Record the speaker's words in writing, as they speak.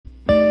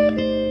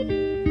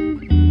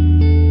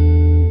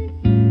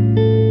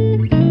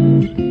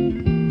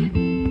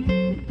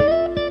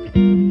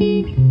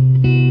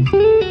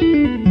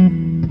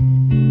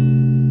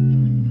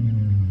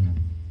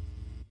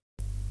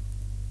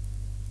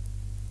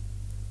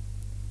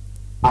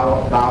ดาว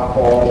ค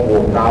อบว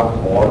กดาว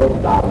ขอลบ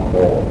ดาวค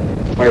อ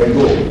เป็น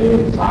รูปนี้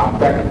3 แ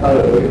ฟกเตอ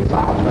ร์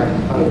3 แฟก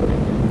เตอร์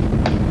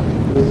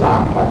หรือ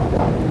3 ปัจ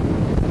จัย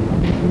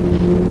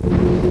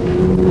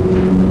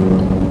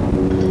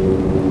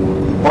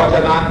เพราะฉะ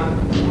นั้น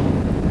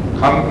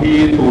คัมภี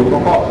ร์สูตรพระ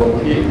ข้อสน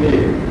ธินี่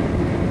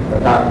นะ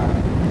ครับ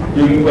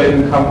จึงเป็น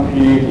คัม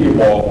ภีร์ที่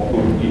บอกสู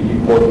ตรอิทธิ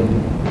พล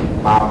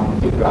ตาม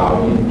ที่กล่าว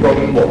นี้จน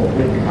หมด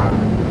ทุกครั้ง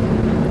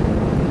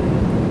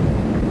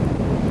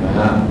นะ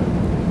ฮะ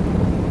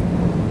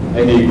ไ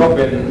อ้นี่ก็เ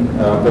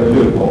ป็นเ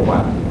รื่องของมั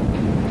น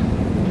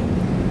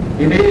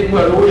ทีนี้เ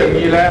มื่อรู้อย่าง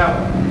นี้แล้ว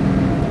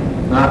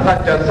นะถ้า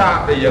จะทราบ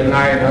ได้ยังไง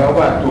นะครับ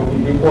ว่าจุดอิ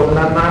ทธิพล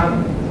นั้น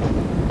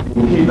ๆอ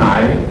ยู่ที่ไหน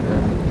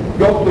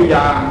ยกตัวอ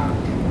ย่าง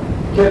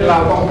เช่นเรา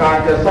ต้องการ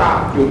จะทราบ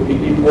จุดอิท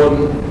ธิพล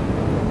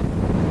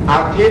อา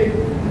ทิตย์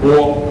บว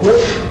กพุธ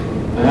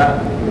นะฮะ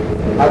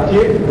อา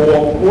ทิตย์บว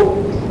กพุธ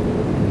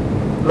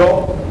ลบ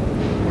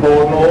โคร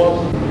โนส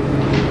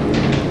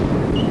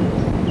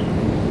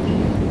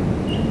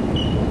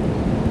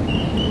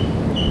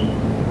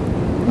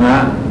นะ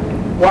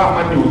ว่า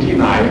มันอยู่ที่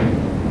ไหน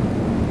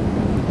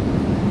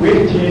วิ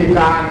ธีก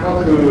ารก็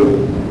คือ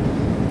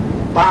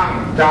ตั้ง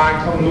การ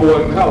คำนวณ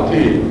เข้า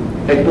ที่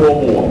ไอ้ตัว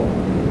บวก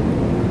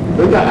ห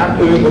รือจากอัน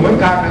อื่นก็เหมือน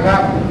กันนะครั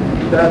บ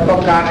จะต้อง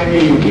การไอ้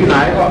นี่อยู่ที่ไหน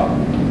ก็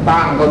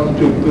ตั้งก็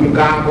จุดกึ่งก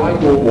ลางของไอ้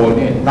ตัวบวก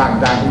นี่ตั้ง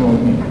การคำนวณ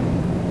นี่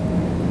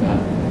นะ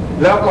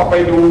แล้วก็ไป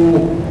ดู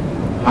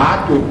หา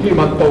จุดที่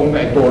มันตรงไ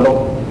อ้ตัวลบ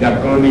อย่าง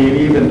กรณี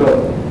นี้เป็นต้น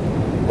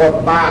ก็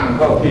ตั้งเ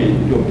ข้าที่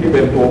จุดที่เ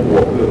ป็นตัวบ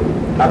วกคือ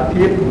อา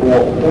ทิตย์บว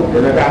กพุธเห็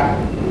นไหมครับ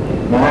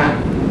นะฮะ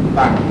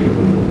ตั้งที่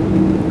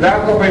แล้ว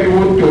ก็ไปดู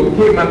จุด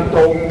ที่มันตร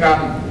งกัน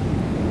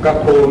กับ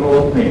โครโน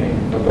สนี่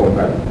มันตรง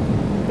กัน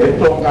เห็น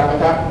ตรงกันนะ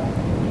ครับ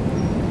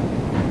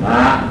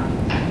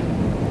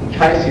ใ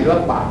ช้ศิล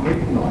ปะนิด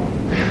หน่อย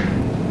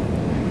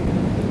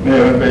นี่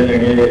มันเป็นอย่าง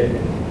นี้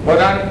เพราะ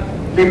นั้น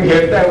จึงเห็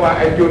นได้ว่าไ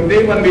อ้จุดนี้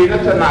มันมีลั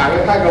กษณะค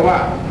ล้ายๆกับว่า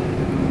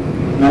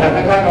ค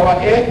ล้ายๆกับว่า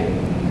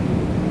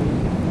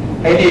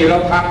ไอ้นี่เรา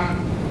ท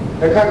ำ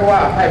คล้ายๆกับว่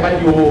าให้มัน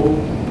อยู่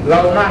เรา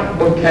นั่ง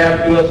บนแคม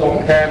เรือ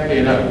2 แคม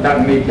นี่นะดัง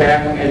มีแคม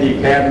ไอ้นี่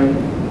แคม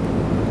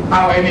เอ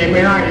าไอ้นี่ไ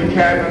ม่นั่งอีกแค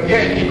มนึง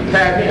อีกแค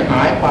มนี่ห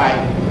ายไป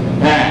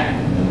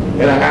เ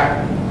ห็นไหมครับ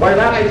เพราะฉะ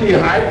นั้นไอ้ที่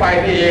หายไป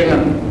นี่เอง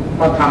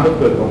มันทำให้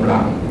เกิดกำลั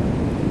ง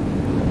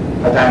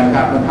อาจารย์ค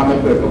รับมันทำให้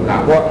เกิดกำลัง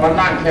เพราะมัน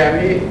นั่งแคม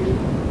นี้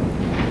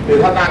คือ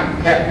ถ้านั่ง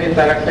แคมนี่แ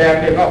ต่ละแคม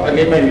นี่ก็อัน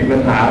นี้ไม่มีปั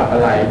ญหาอะ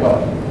ไรก็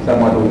ส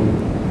มดุล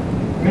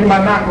นี่มั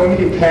นนั่งตรงนี้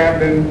อีกแคม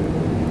นึง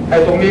ไอ้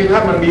ตรงนี้ถ้า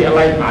มันมีอะไร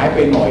หายไป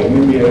หน่อยไ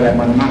ม่มีอะไร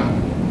มันนั่ง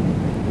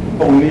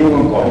ตรงนี้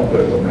มันก่อให้เกิ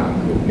ดกำลัง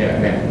ขึ้นเนี่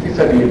ยทฤษ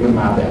ฎีมัน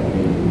มาแบบ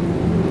นี้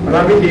เพราะฉะ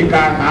นั้นวิธีก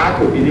ารหา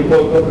จุดอิทธิพ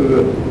ลก็คือ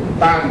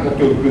ตั้ง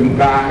จุดกึ่ง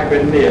กลางให้เป็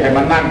นนี่ให้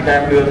มันนั่งแค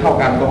มเรือเท่า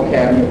กัน2 แค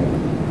มนี่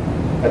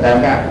เข้าใจ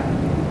ไหม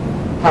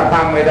ถ้า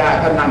ตั้งไม่ได้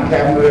ถ้านั่งแค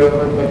มเรือ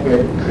มันเกิ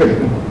ดขึ้น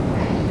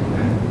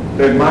เ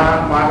ดินมา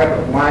กระโด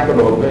ดไม้กระโ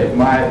ดดไป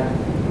ไม้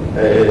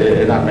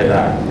นั่งไม่ไ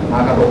ด้มา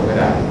กระโดดไม่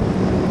ได้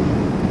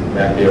แบ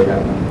บเดียวกัน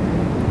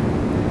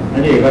อั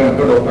นนี้ก็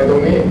กระโดดไปตร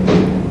งนี้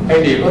ไอ้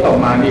ดีก็ต้อง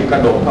มานี่กระ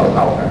โดดเ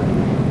ท่ากัน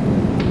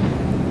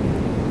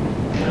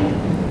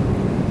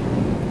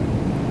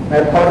ใน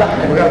พอได้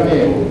เรื่องนี้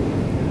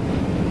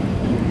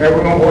ในคุ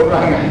ณมงคลว่า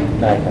ไง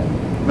ได้ครับ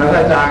นักอ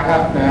าจารย์ครั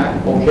บนะ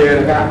โอเคน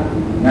ะครับ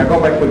นะก็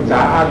ไปปรึกษ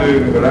าลือ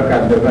กันแล้วกั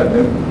นเดี๋ยว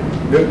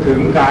นึกถึง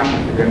การ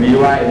อย่างนี้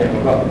ไว้เนี่ยมั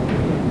นก็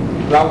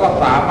เราก็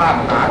สามารถ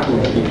หาจุด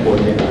อิทธิพล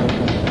ได้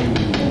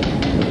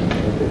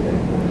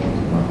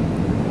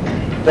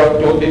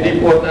จุดอิทธิ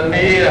พลอัน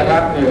นี้นะครั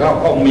บเนี่ย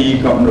เขามี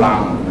กำลัง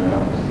นะครั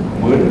บเ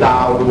หมือนดา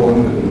วดวง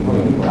หนึ่งเหมื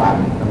อนกัน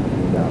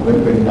เหมือน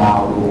เป็นดาว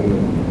ดวงหนึ่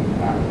ง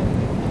นะ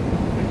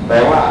แต่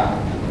ว่า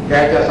แก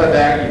จะแสด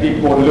งอิทธิ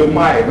พลหรือไ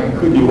ม่มัน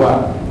ขึ้นอยู่ว่า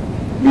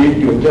มี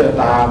จุดเจ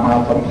ตามา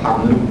สัมพัน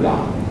ธ์หรือเปล่า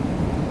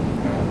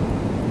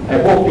ไอ้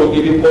พวกจุด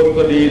อิทธิพล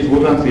ก็ดีศูน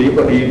ย์รังสี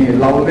ก็ดีนี่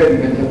เราเล่น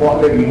กันเฉพาะ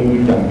เล่นมุม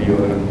อย่างเดียว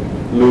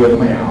เรือน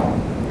ไม่เอา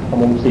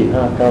มุม4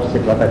 5 9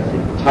 10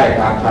 180ใช่ค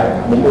รับใช่ค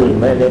รับมุมอื่น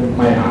ไม่เล่น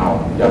ไม่เอา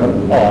อย่ามัน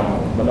ออก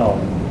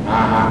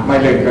ไม่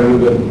เล่นกระเ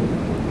รือน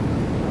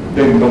เ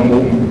ล่นตรงมุ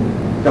ม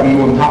จำน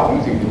วนเท่าของ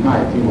สิ่งที่ให้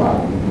ที่ว่า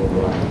ตั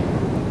ว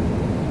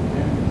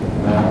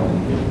นะครับ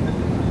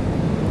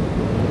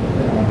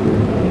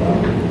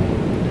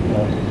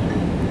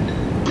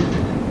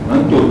นั้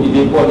นจุดอิท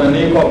ธิพลอัน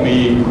นี้ก็มี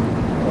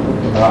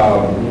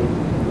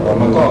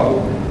มันก็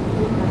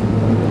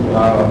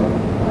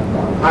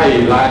ให้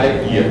รายละ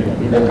เอียด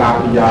ในการ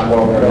พยาก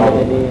รณ์เรา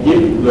ยิ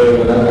บเลย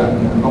แล้วกัน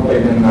เขาเป็น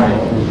ยังไง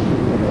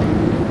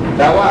แ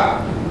ต่ว่า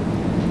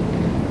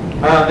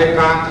ใน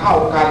การเข้า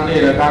กันนี่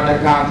ใน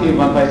การที่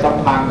มันไปสัม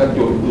พันธ์กับ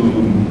จุดอื่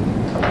น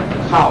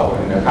เข้า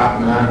นะครับ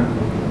นะ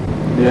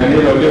เดี๋ยวนี้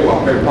เราเรียกว่า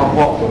เป็นพระ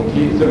พ่อสน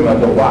ธิซึ่งเรา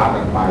จะว่า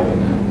กันไป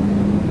นะ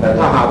แต่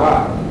ถ้าหากว่า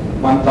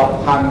มันสัม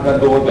พันธ์กัน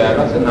โดยแบบ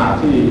ลักษณะ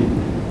ที่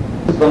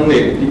สนิ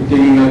ทจริ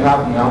งๆนะครับ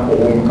นะโอ้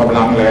โหกำ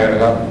ลังแรงนะ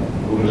ครับ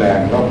รุนแรง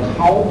แล้วเข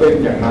าเป็น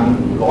อย่างนั้น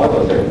100%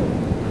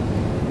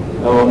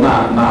เรา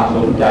น่าส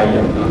นใจอ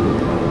ย่างนี้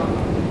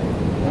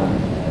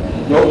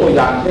ยกตัวอ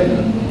ย่างเช่น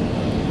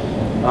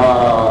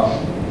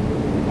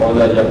บอกเล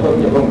ยอย่าเ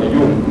พิ่งไป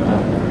ยุ่งนะ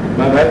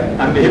มันเป็น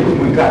อันนี้คุณเ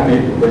หมือนกันนี่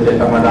ไม่ใช่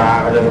ธรรมดา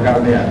ไม่ใช่เหมือนกัน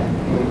เนี่ย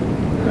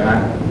นะ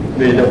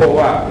นี่จะพบ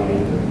ว่า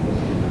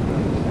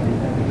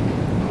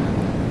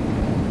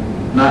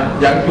นะ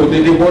อย่างจุดอิ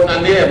ทธิพลอัน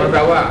นี้มันแปล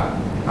ว่า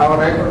เอาอะ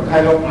ไรใคร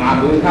ลองอ่าน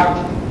ดูครับ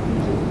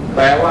แป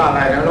ลว่าอะไร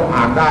นะลอง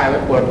อ่านได้ไหม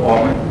เปิดออก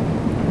ไหม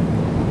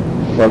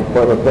เ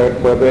ปิ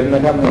ดเป็นนะ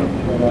ครับนี่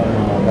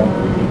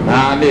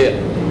นี่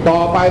ต่อ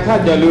ไปท่าน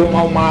อย่าลืมเอ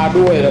ามา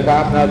ด้วยนะครั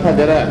บนะท่าน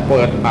จะได้เ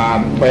ปิดอ่าน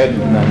เป็น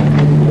นะ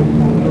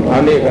อั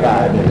นนี้ก็ได้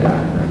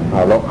เอ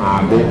าลองอ่า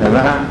นดิเห็นไหม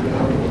ฮะ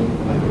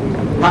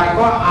ท่าน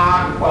ก็อ่า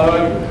นเปิ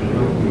ด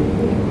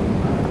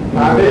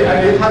อัน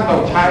นี้ท่านต้อ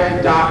งใช้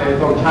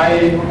ต้องใช้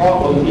ข้อ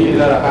ตรงที่แ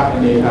ล้วนะครับอั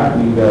นนี้ครับ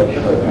มีเดิม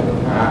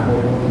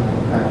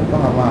ต้อ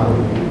งเอามา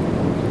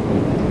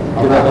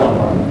คุ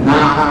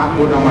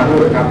ณเอามาด้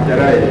วยครับจะ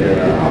ได้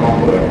เอามา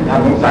เปิดถ้า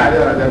สงสัย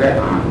เราจะได้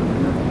อ่าน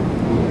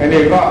อัน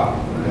นี้ก็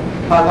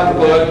ถ้าท่าน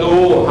เปิดดู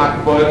หัด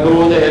เปิดดู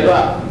จะเห็นว่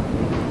า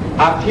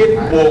อาทิตย์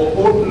บวก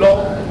พุธลบ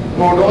โ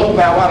มโดสแ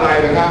ปลว่าอะไร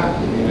นะครับ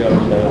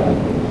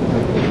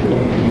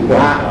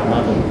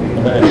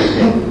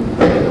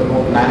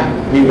นะ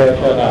มีเว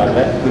ลาแล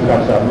ะมีควา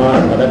มสามารถ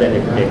มาได้เด็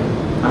กๆ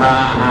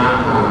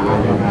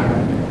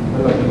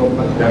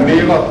อย่างนี้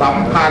ก็ส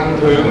ำคัญ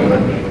ถึง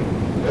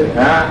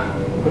นะ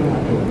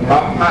ส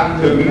ำคัญ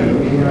ถึง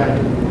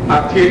อา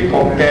ทิตย์ข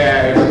องแก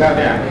นะครับเ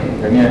นี่ย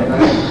อย่างเงี้ย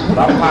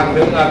สำคัญ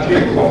ถึงอาทิ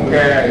ตย์ของแก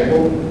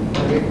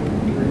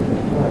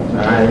อ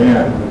ะไรเนี่ย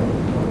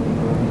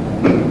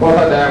ก็แ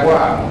สดงว่า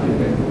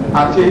อ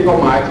าทิตย์ก็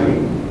หมายถึง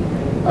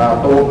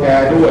ตัวแก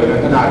ด้วยใน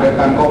ขณะเดียว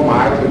กันก็หม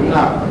ายถึงน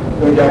ะ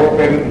คือจะว่าเ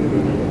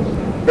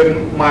ป็น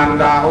มาร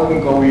ดาของคุณ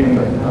กวิน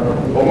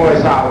ผมไม่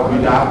ทราบว่าบิ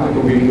ดาคุณก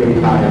วินเป็น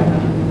ใคร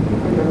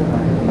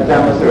อาจาร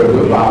ย์มาเสริมห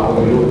รือเปล่าผมไ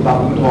ม่รู้ทรัพ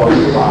ย์ทอห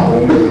รือเปล่าผ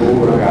มไม่รู้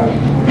นะครับ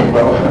เพร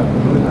า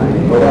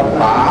ะว่า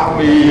สา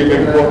มีเป็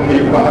นคนมี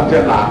ความฉ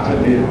ลาดเฉ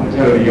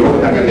ลียว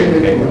ตั้งแต่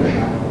เด็ก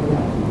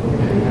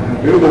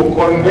ๆหรือบุคค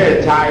ลเพศ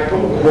ชายทุ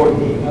กคน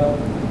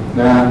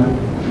นะ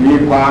มี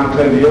ความเฉ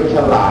ลียวฉ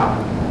ลาด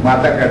มา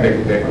ตั้งแต่เ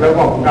ด็กๆแล้ว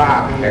ก็กล้า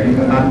แข็งข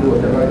นาดด้วย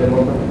แต่ว่าจะล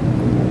ด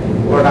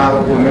เวลา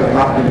คุณไม่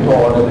รับคุณโทร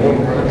เลยผม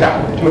จับ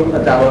ชุดอ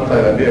าจารย์วันเสริ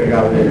ฐเรียกเร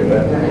าเลยเล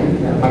ย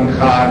อังค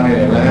ารเนี่ย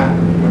นะฮะ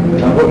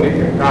ทั้งพวกนี้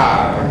กล้า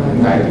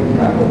ไหนทุก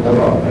ท่านต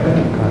ลอด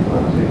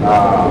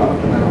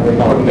เป็น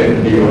คนเด่น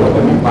ดีแล้วก็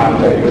มีความเ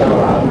ฉลียวฉ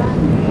ลาด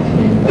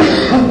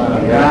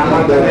มั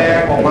นจะแสดง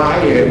ออกมาให้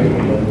เห็น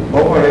ผ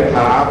มก็เลยถ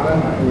าม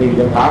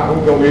คุณ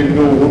กวิน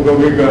ดูคุณก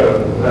วินก็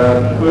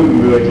พึ่ง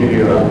เรือทีเดี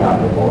ยวครับ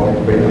ผม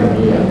เป็นอย่าง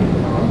นี้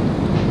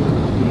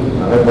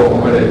แล้วผมก็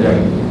ไม่ได้ยัง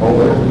ผม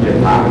ก็เหยียด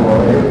ทางเล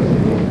ย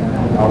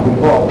เอาคุณ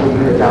พ่อคุณ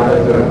อาจารย์ได้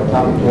เจอท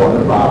ำตัวหรื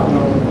อเปล่า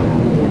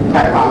ใ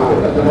ช่เปล่า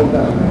จะลงไ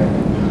ด้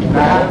น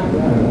ะ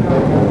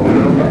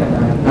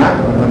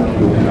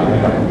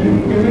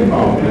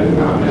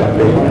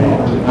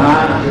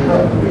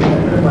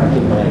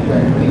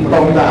ตร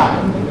ง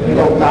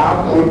ดา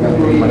คุณ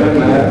นั่น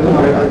นะ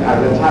อาจ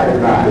จะใช่ก็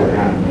ได้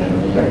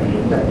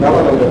แล้ว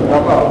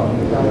ก็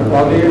ตอ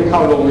นนี้เข้า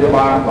โรงพยาบ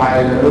าลไป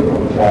รู้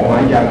ออกมา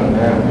ยัง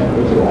นะ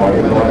รู้สึกออกเรี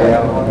ยบร้อยแล้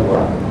ว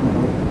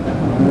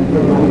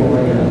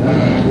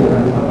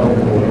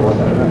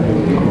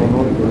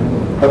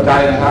เข้าใจ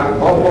นะครับเ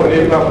พราะพวก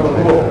นี้ก็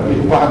พวกมี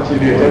ความเฉ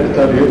ลียว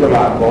ฉล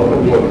าดของต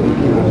ำรวจ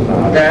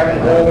แกม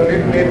โกง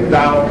นิดด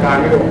าวคาร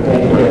นี่ก็โก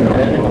งเลย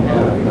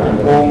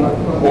โก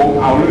ง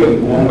เอาเรื่อง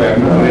โกงแบบ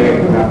นั้นเอง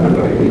ครับ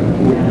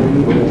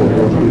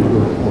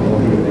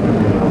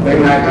เป็น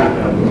ไงครับ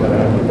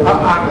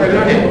อ่านไปแล้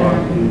วนี่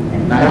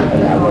นะ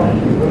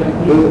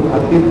คืออา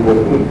ทิตย์บวก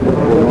พุธลบ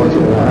โมโดส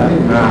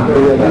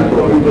เรื่องนั้นตั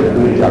วที่จะ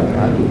ดูจากห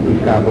าจุดศูน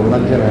ย์กลางตรงนั้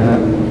นใช่ไหมฮะ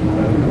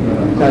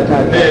ใช่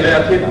นี่อ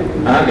าทิต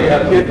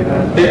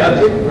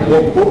ย์บว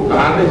กพุธห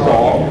ารได้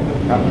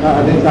2ครับถ้า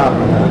อันนี้ทราบ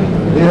นะ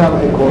นี่ถ้า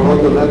ไอ้โคโรส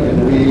ตัวนั้น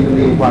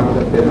มีความจ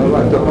ำเป็นว่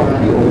าจะต้อง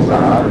กี่องศา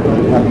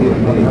อาทิตย์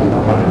นี้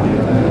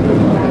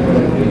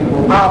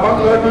บัง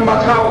เอิญมันมา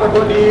เข้ากันพ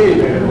อดี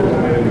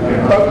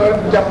บังเอิญ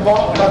จะเพา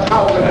ะมาเข้า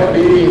กันพอ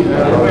ดี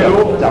ไม่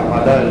รู้จับมา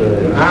ได้เลย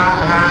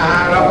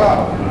แล้วก็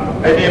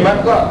ไอ้นี่มัน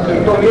ก็ถึง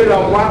ตรงนี้เรา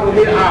วัดตรง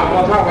นี้ม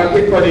าเข้ากัน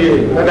ทิศพอดี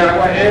แสดง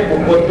ว่าผ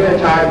มคนเพศ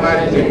ชายมาใ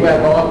นสิ่งแวด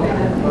ล้อม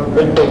เ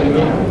ป็นตัวอย่าง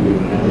นี้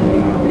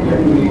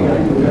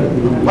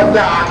มันจ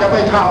ะอาจจะไ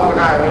ม่เข้าก็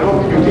ได้ไม่รู้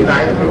อยู่ที่ไหน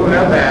ไม่รู้แล้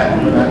วแต่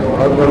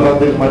เรา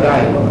ดึงมาได้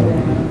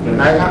ไ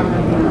หนครับ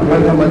มัน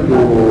ถ้ามันอ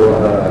ยู่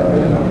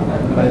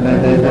ใน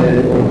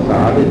องศา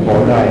ที่พอ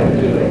ได้อ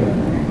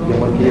ย่าง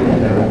เมื่อกี้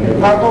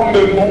ถ้าต้อง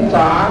1 องศ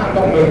าเ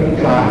กิน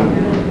ก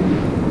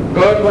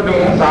ว่า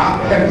1 องศา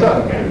แคนเซิล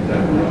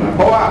เพ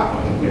ร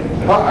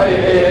าะไอ้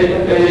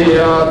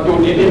จุด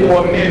อิทธิพ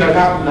ลนี่นะค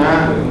รับนะ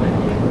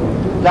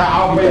จะเอ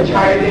าไปใ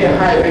ช้ที่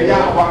ให้ระยะ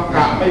วังก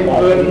ะไม่เ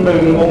กิน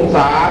1 องศ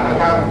านะ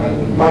ครับ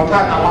บางท่า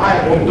นเอามาให้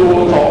ผมดู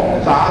2 อง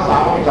ศา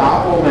3 องศา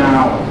โอ้แม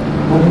ว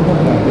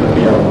เ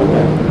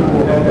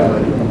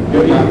ดี๋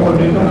ยวนี้คน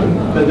นี้ต้อง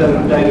จะ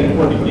ใจถึงค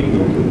นจริง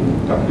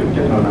ๆกับจุดเจ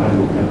ตนา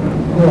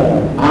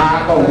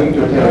ต้องถึง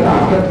จุดเจตนา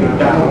ถึง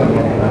ด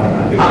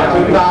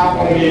าว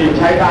ก็มีใ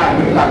ช้ได้เห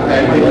มือนกันแต่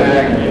ไม่แร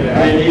งใน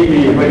นี้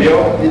มีประเดี๋ยว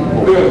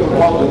เรื่องเฉ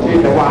พาะส่วนที่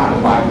จะว่า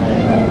ไป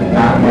น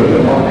ะมาเรื่อ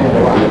งที่จ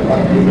ะว่า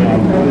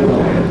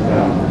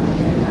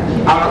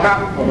เอาละครับ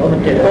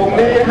ตรง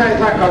นี้ให้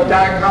ท่านเข้าใจ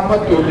คำว่า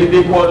จุดอิท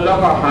ธิพลแล้ว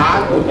ก็หา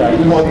จุดอิท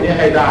ธิพลนี้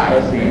ให้ได้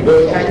โดย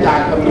ใช้การ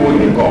คำนวณ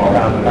ก่อน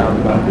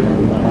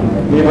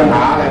มีปัญห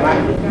าอะไรไหม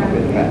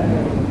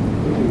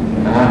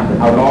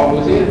เอาลองดู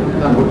สิ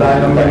ท่านผู้ใด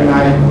ทำเป็นยังไง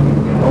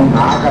ต้องห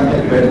ากันให้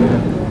เป็น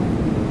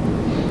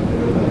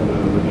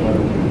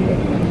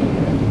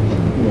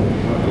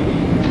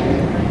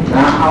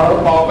เอา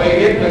ต่อไป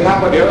นิดนึงครับ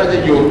เพราะเดี๋ยวเราจะ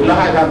หยุดแล้ว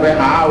ให้ท่านไป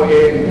หาเอาเอ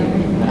ง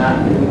นะ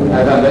ให้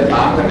ท่านไปถ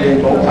ามกันเอง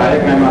สงสัยยั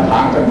งไงมาถ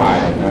ามกันใหม่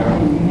นะครับ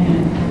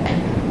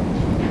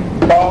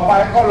ต่อไป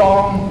ก็ลอ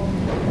ง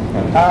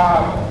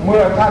เมื่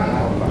อท่าน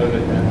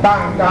ตั้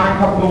งการ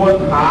คำนวณ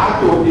หา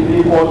จุดอิทธิ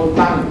พล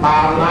ตั้งตา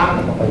มนั้น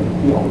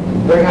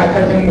เป็นไงท่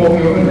านยังงง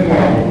อยู่ไม่ใช่ไง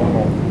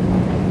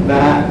นะ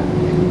ฮะ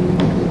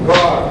ก็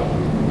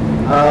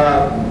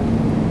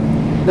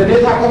ทีนี้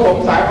ท่านก็สง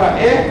สัยว่า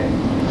เอ๊ะ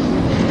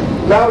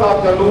แล้วเรา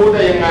จะรู้ไ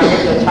ด้ยังไงว่า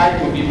จะใช้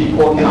จุดอิทธิพ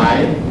ลไหน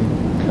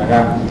นะค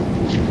รับ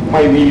ไ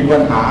ม่มีปั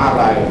ญหาอะ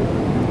ไร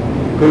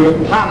คือ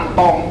ท่าน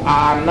ต้อง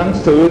อ่านหนัง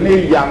สือนี่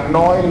อย่าง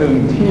น้อย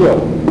1 เที่ยว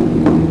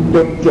จ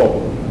นจบ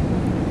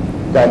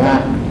แต่นะ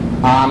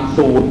อ่าน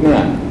สูตรเนี่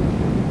ย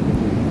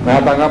นะ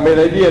แต่ก็ไม่ไ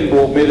ด้เรียนบ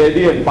วกไม่ได้เ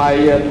รียนไป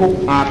ทุก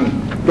อัน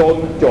จน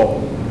จบ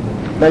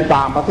ใน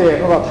ต่างประเทศเ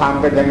ขาก็ท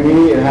ำกันอย่าง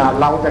นี้นะฮะ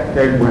เราจะเ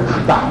ก่งเหมือน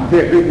ต่างประเท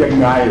ศหรือยัง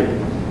ไง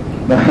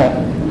นะ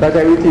ก็ใ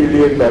ช้วิธีเ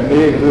รียนแบบ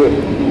นี้คือ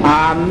อ่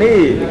านนี่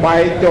ไป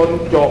จน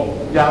จบ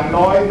อย่าง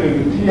น้อย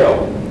1 เที่ยว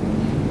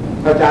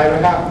เข้าใจไหม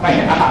ครับไม่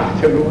อ่าน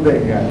จะรู้ได้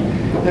ไง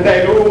จะได้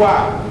รู้ว่า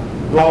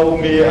เรา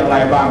มีอะไร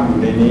บ้างอยู่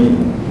ในนี้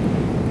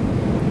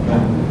นะ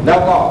แล้ว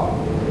ก็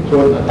ส่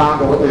วนตาม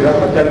ปกติแล้ว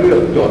ก็จะเลือ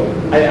กจด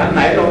ไอ้อันไห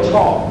นเราช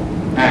อบ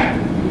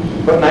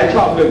คนไหนช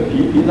อบเรื่องผี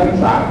ทั้ง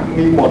3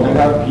มีหมดนะค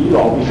รับผีหล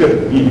อกผีเสือก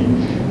มี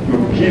จุ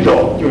ดผีหลอ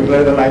กจุด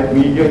อะไร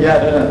มีเยอะแยะ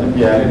เลยนะจะ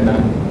แย่เลยนะ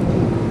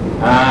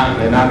ใ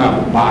นนั้น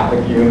บาตะ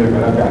กี้เลยก็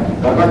แล้วกัน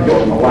แล้วก็จ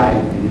ดเอาไว้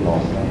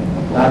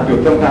จุด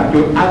ต้องการ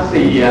จุดอัศ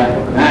สี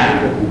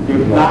จุ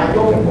ดนาย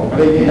กอะไ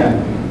รเงี้ย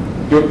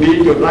จุดดี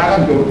จุดร้ายก็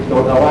จ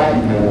ดเอาไว้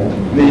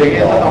นี่อย่างเ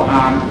งี้ยถ้าต้อง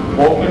อ่านผ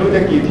มไม่รู้จ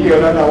ะกี่เที่ยว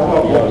แล้วเราก็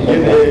ผมเขีย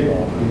นเอง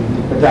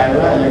กระจาย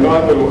ไว้อย่างน้อย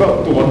ตัวก็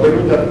ตรวจไม่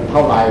รู้จะเท่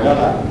าไหร่แล้ว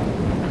ล่ะ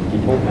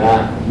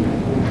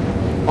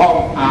ต้อง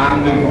อ่าน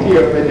1 เที่ย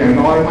วเป็นอย่าง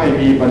น้อยไม่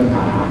มีปัญห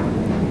า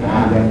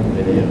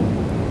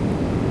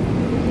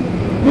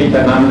มีแ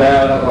ต่นั้นแล้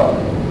วก็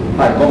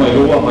ท่านก็ไม่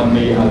รู้ว่ามัน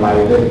มีอะไร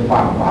ได้ฟั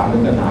งถึ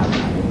งขนาด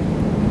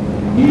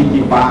มีจี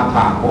ปาถ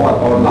ากเพราะว่า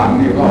ตอนหลัง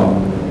นี่ก็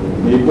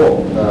มีพวก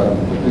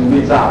ถึงไม่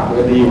ทราบ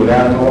ก็ดีอยู่แล้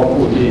วเพราะว่า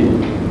ผู้ที่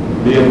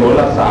เรียนโห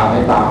ราศาสตร์ใน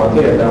ต่างประเท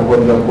ศแต่คน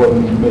ละคน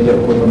ไม่ใช่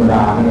คนธรรมด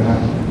านะครับ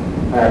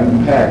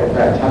แพทย์กับแพ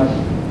ทย์ชั้น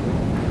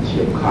เฉี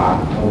ยบขาด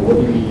เอาหัว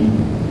ดี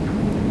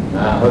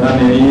เพราะนั้นใ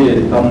นนี้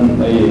ต้อง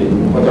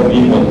ก็จะมี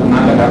หมดทั้ง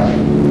นั้นนะครับ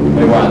ไ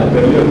ม่ว่าจะเป็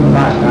นเรื่องร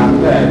าชการ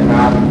แพทย์ก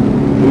าร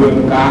เรื่อง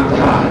การท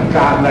หารก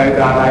าร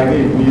อะไร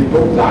นี่มีทุ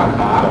กสาข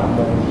า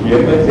เขียน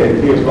ไว้เสร็จ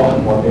เรียบร้อย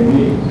หมดใน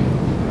นี้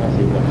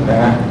นะ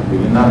ฮะอยู่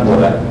ในนั้นหมด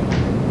แล้ว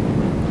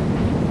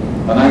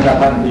ตอนนั้นก็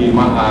ท่านที่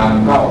มาอ่าน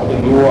เข้าจึง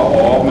รู้ว่าอ๋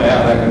อแม่อ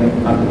ะไรกัน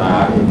นักหนา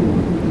นี่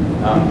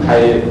ใคร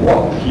ว่า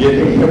เขียนอ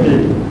ย่างนี้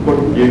คน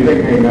เขียนได้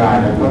ง่าย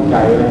ๆเข้าใจ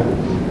นะ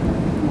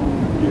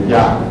ย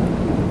าก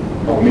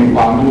ต้องมีคว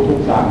ามรู้ทุก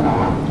สาขา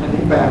อัน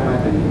นี้แปลมา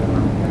จากเยอรมั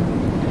น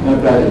นั่น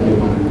แปลจากเยอร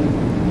มัน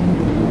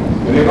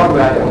อันนี้ก็แป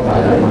ลจากภาษา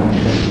เยอรมัน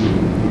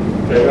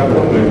แต่ก็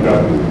เหมือนกับ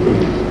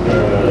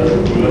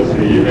จุลศ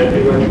รีและ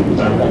ที่ว่าอยู่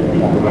ตามจุด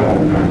ว่าก็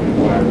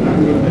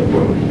ในผ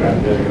ลการ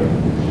เจอ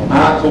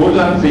ศูนย์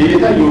รังสี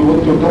ถ้าอยู่บน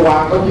จุดทวา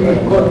รก็ยิ่ง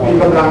ก็มี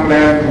กำลังแร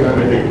งอยู่ไ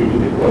ม่ถึงจุดอิ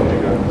ทธิพลนะ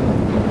ครับ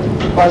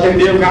พอเช่น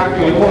เดียวกัน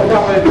จุดพวกถ้า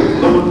ไป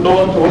โด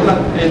นศูนย์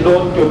โด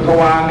นจุดท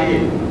วารนี่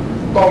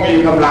ก็มี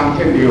กำลังเ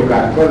ช่นเดียวกั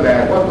นก็แหละ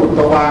ว่าจุดท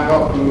วารก็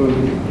คือ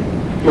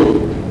จุด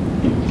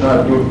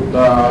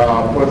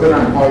โพสนา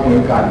คอยเหมือ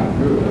นกัน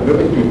หรือเ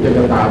ป็นจุดเจต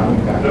นาเหมือ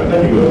นกันแล้วถ้า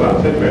อยู่ระหว่าง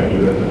เส้นแบ่งเ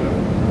รือนนะครับ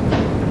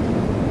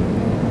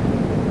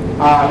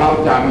เรา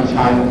จะมี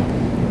ชัย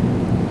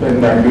เป็น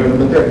แบ่งเดือนเ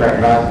ป็นเส้นแบ่ง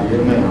ราศี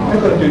ไม่เอาถ้า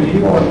เกิดจุดอิทธิ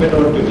พลไปโด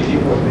นจุดอิทธิ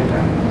พลไม่ได้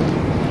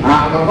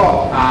มันก็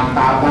อ่านต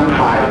ามนั้น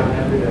ไป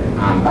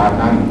อ่านตาม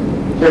นั้น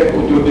เช่น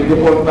จุดอิทธิ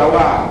พลแปล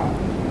ว่า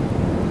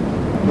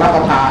รับป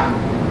ระทาน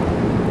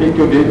อีก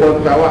จุดอิทธิพล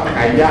แปลว่าไ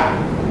ก่ย่าง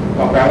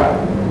ก็แปลว่า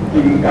กิ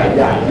นไก่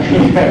ย่าง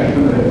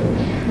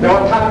แต่ว่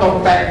าท่านต้อง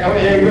แต่งเอา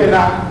เองด้วยน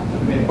ะ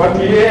บาง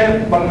ที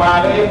มันมา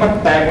แล้วมัน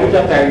แต่งรู้จ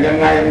ะแต่งยัง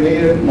ไงนี่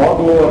หมอ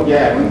ดูแ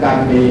ย่เหมือนกัน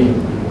ดี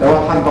แต่ว่า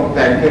ท่านต้องแ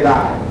ต่งให้ได้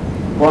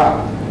ว่า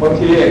บาง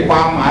ทีคว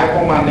ามหมายข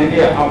องมันใน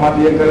นี้เอามาเ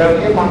รียนกันแล้ว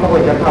มันก็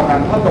จะเข้ากัน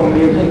ถ้าต้องเ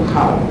รียนให้เ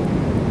ข้า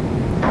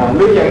ห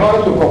รืออย่างน้อย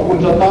สุดของคุณ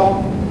จะต้อง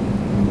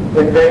เ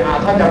ป็น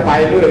ถ้าจะไป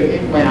เรื่อย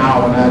ไม่เอา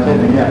นะเช่น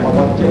อย่างเงี้ยเพราะ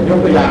ยก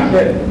ตัวอย่างเ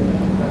ช่น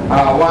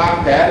วาง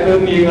แผนหรือ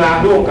มีงาน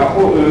ร่วมกับ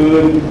ผู้อื่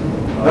น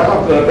แล้วก็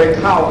เกิดไป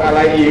เข้าอะไร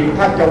อีก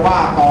ถ้าจะว่า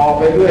ต่อไ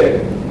ปเรื่อย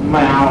ไ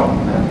ม่เอา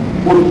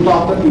คุณสอ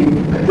บก็ทิ้ง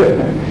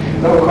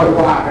แล้วค่อย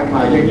ว่ากันให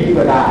ม่อย่างนี้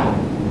ก็ได้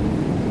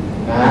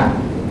นะฮะ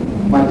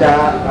มันจะ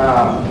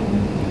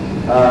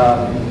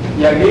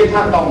อย่างนี้ท่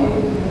านต้อง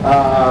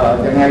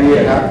ยังไงดี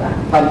ครับ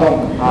ท่านต้อง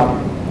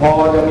พอ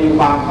จะมีค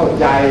วามเข้า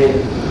ใจ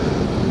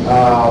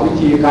วิ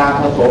ธีการ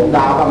ผสมด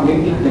าวบาง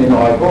นิดๆห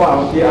น่อยๆเพราะว่าบ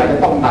างทีอาจจะ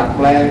ต้องดัดแ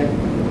ปลง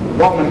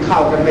ว่ามันเข้า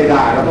กันไม่ไ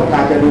ด้เราต้องกา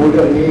รจะดูเ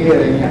รื่องนี้อะไ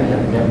รเงี้ย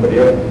อย่างประเ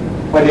ดี๋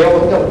ยว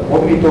ผ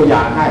มมีตัวอย่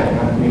างให้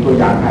นะมีตัว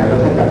อย่างให้แล้ว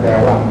ท่านจะแปล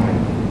ว่าไง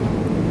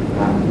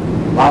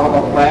เราก็ต้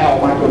องแปลออก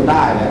มาจนไ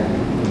ด้เนี่ย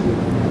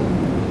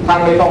ท่าน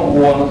ไม่ต้อง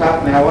ห่วงนะครับ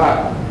นะว่า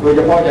โดยเฉ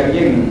พาะอย่าง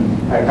ยิ่ง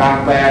การ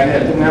แปลเนี่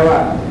ยถึงแม้ว่า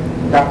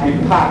จะผิด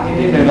พลาด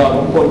นิดๆหน่อยๆบ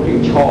างคนถึง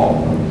ชอบ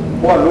เ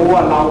พราะรู้ว่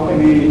าเราไม่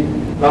ไ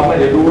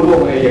ด้รู้เรื่อง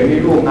อะไรอย่างนี้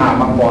ล่วงหน้า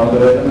มาก่อนเล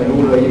ยแล้วไม่รู้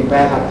เลยยิ่งแปล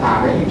ถาก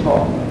ๆก็ยิ่งชอ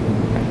บ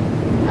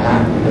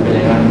จะเป็นอ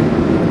ย่างนั้น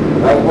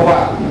แล้วเพราะว่า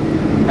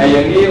ไอ้อย่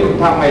างนี้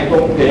ถ้าไม่ตร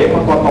งเก๋มั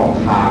นก็ต้อง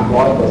ถาก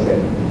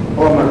100%เพร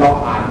าะมันเรา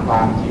อ่านควา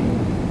มจริง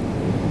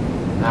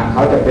เข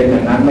าจะเป็นอย่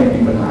างนั้นไม่มี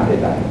ปัญหาใ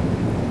ด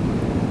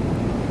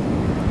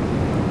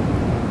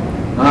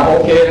ๆโอ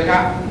เคนะครั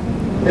บ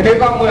ทีนี้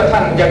ก็เมื่อท่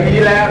านอย่างนี้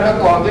แล้ว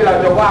ก่อนที่เรา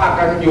จะว่า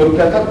กันหยุด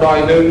กันสักหน่อย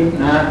หนึ่ง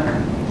นะ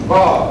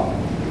ก็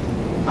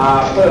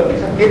เพิ่มอีก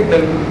สักนิดห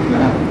นึ่งน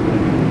ะ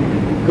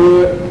คือ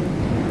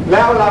แ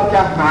ล้วเราจ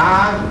ะหา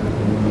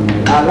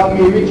เรา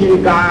มีวิธี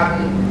การ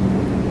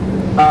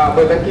เ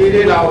มื่อกี้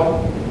ที่เรา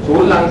ศู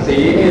นย์รังสี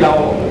นี่เรา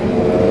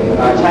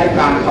ใช้ก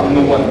ารคำน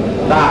วณ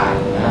ได้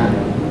นะ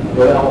โด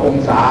ยเอาอง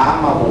ศา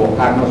มาบวก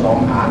กันมา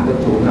2 หารเป็น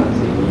ศูนย์รัง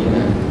สีน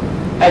ะ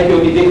ไอ้อยู่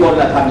อิทธิพล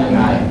จะทำยังไ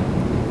ง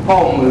ก็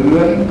เหมื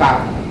อนกั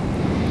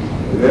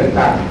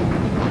น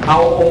เอา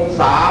อง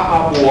ศามา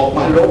บวกม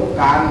าลบ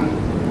กัน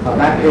เท่า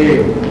นั้นเอง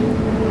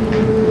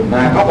น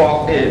ะเขาบอก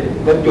เ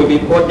ป็นจุดอิท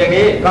ธิพลอย่าง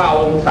นี้ก็เอา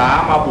องศา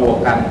มาบวก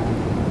กัน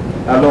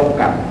แล้วลบ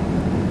กัน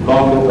ลอ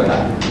งดูกันน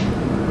ะ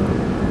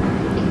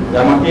อย่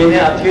างเมื่อกี้เนี่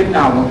ยอาทิตย์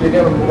เมื่อกี้เ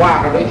นี่ยมันว่า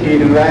กันได้ที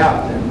หนึ่งแล้ว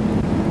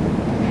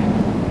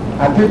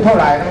อาทิตย์เท่า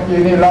ไหร่เมื่อกี้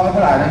นี่100เท่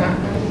าไหร่นะฮะ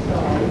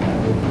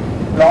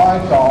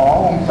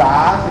102 องศา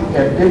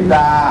 11 ลิตร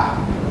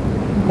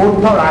พุธ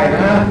เท่าไหร่นะ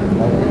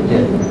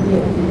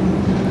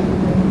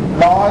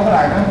100เท่าไห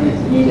ร่นะ45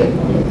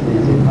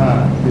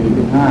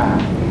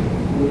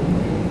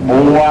บ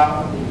วก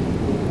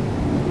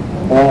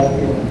ก็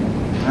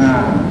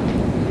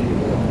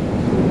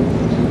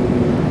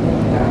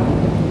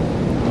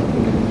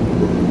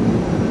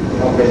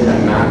เป็นอย่า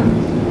งนั้น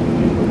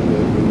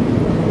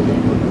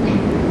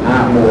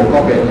บวกก็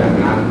เป็นอย่าง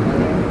นั้น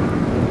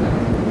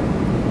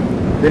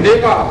ทีนี้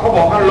ก็เขาบ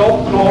อกว่าลบ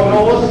โครโน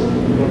ส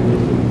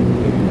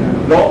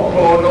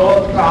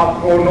ก็เอาโ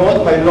ครโนส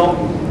ไปลบ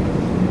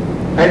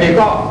ไอ้นี่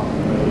ก็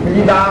มี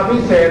ดาวพิ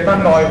เศษมา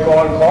หน่อยก่อ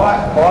นข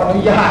ออนุ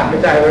ญาตไม่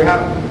ใจเลยครั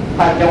บ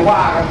ท่านจะว่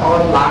ากันตอ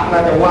นหลังเรา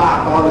จะว่า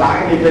ตอนหลัง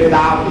นี่เป็นด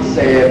าวพิเศ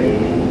ษ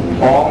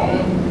ของ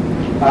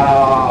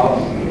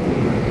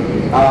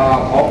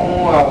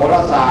โหร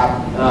าศาสตร์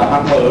ทา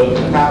งเบิก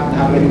นะครับ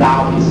เป็นดาว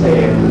พิเศ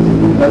ษ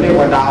เราเรียก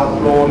ว่าดาวโค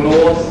รโน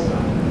ส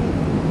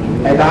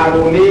ไอ้ดาวด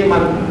วงนี้มั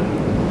น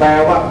แปล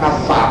ว่าก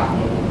ษัตริย์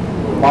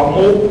ประ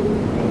มุข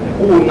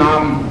ผู้นำ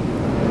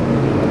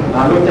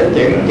รู้จะเ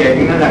จ๋ง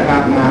นั่นแหละครั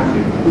บนะ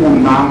ผู้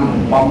น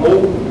ำประมุ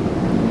ข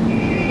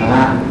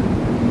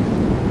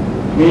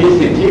มี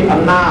สิทธิอ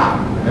ำนาจ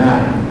เ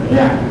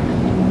นี่ย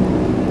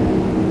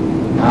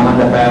มัน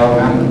จะแปลว่า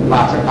งั้นร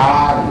าชกา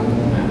ร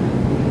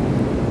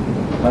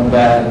มันแปล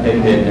เ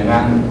ด่นๆอย่าง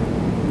นั้น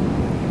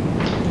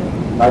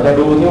เราจะ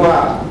ดูที่ว่า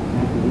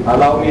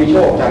เรามีโช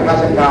คจากรา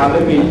ชการหรื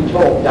อมีโช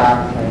คจา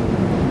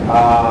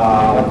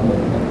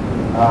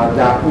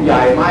กผู้ใหญ่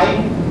ไหม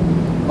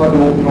ก็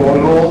ดูโคร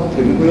โนส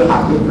ถึงพฤหั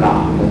สหรือเปล่า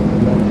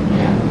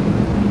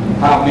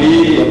ถ้ามี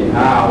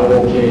โอ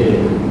เค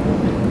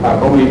ถ้าเ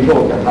ขามีโช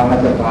คจากทางรา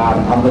ชการ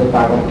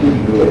ก็ขึ้น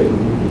เลย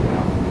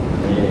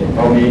นี่เร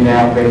ามีแน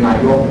วเป็นนา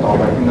ยกต่อ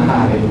ไปข้างหน้า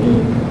ในนี้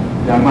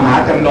อย่างมหา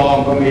จำลอง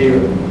ก็มี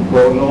โคร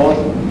โนส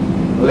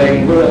เล็ง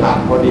พฤหัส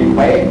พอดีเ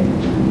ป๊ะ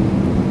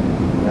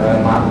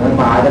ม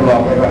หาจำลอง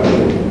ก็คื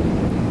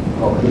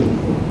อ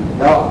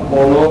แล้วโคร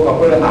โนสกับ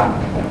พฤหัส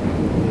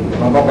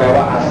มันก็แปล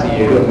ว่าอาเซีย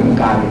เหมือน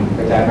กันเ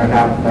ข้าใจไหมค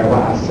รับแปลว่า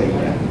อาเซีย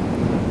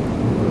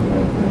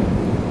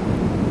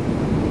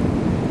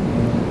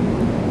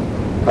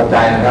เข้าใจ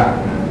นะครับ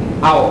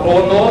โคร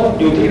โนส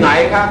อยู่ที่ไหน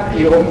ครับ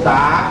กี่องศา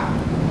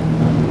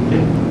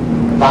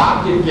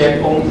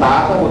37 องศา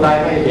ถ้าผู้ใด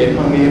ไม่เห็น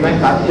มันมีไหม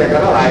37 ก็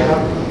เท่าไหร่ครั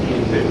บ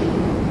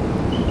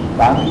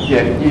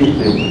37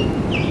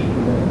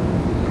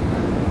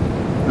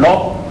 20ล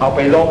บเอาไป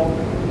ลบ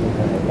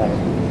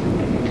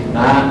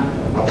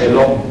เอาไปล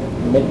บ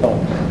ไม่ตรง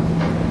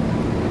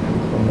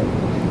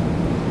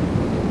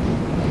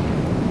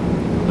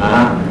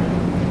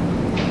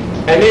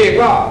ไอ้นี่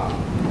ก็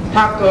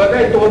ถ้าเกิดไ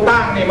ด้ตัวตั้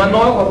งนี่มัน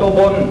น้อยกว่าตัวบ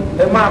นไ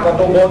ด้มากกว่า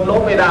ตัวบนล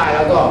บไม่ได้แ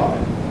ล้ว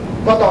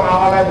ก็ต้องเอา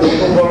อะไรบวก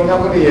ตัวบนครับ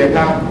ก็ดีค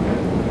รับ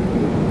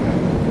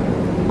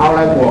เอาอะไ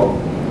รบวก360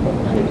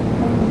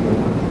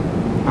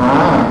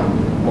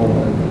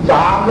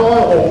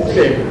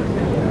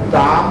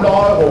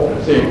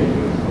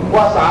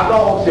ว่า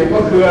360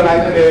ก็คืออะไร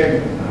นั่นเอง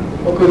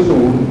ก็คือ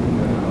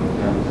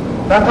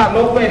0ถ้าล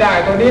บไม่ได้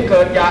ตัวนี้เกิ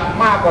ดอยาก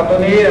มากกว่าตัว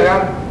นี้นะครั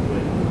บ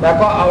แล้ว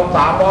ก็เอา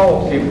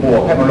360บว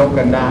กให้มันลบ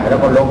กันได้แล้ว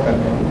ก็ลบกัน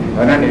เ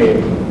ท่านั้นเอง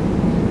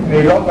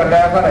นี่ลบกันแ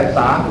ล้วก็ได้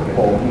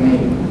36นี่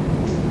2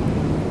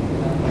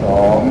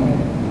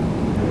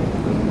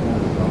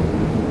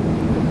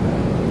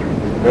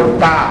เป็น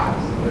9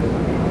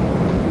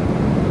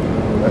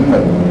เหมื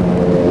อน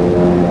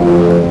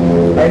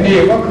ไอ้นี่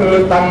ก็คือ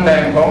ตำแหน่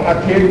งของอา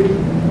ทิตย์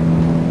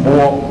บ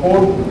วกพุ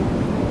ธ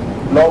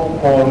ลบ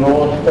โคโน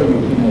สก็อยู่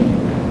ที่นี่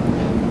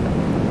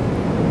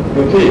อ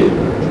ยู่ที่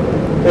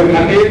ซึ่ง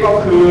อันนี้ก็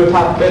คือถ้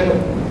าเป็น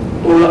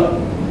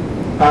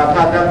ถ้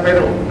าจะเป็น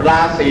รา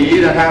ศี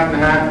นะครับนะ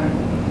ฮะ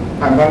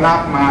ท่านก็นับ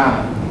มา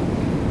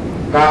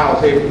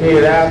90นี่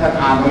แล้วท่าน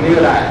อ่านตรงนี้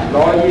แหละ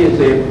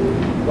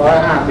120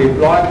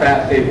 150 180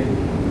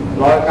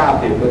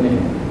 190ตัวนี้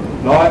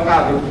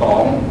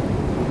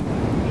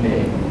192นี่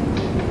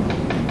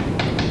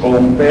กล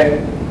มเป๊ะ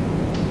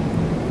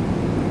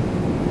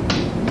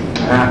น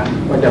ะฮะ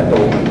ก็จะตร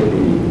งกันพอ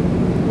ดี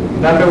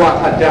นั่นไม่ว่า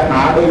ท่านจะห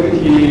าโดยวิ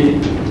ธี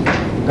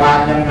การ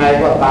ยังไง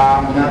ก็ตาม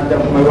นะจะ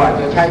ไม่ว่า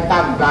จะใช้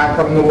ตั้งการค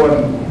ำนวณ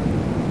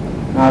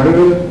หรื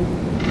อ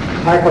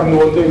ใช้คำน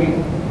วณซึ่ง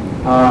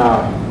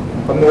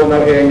คำนวณเรา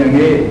เองอย่าง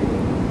นี้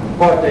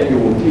ก็จะอ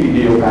ยู่ที่เ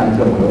ดียวกันเ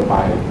สมอไป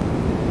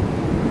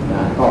น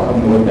ะก็ค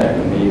ำนวณแบบ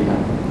นี้ครั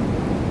บ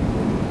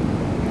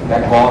แต่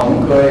พอผม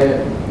เคย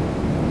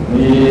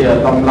มี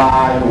ตำรา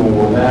อยู่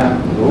นะ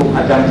หรืออ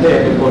าจารย์เทพ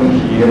เป็นคนเ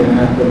ขียน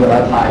นะเป็นภาษา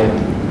ไทย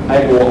ให้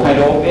บวกให้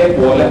ลบบ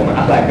วกแล้วมันอ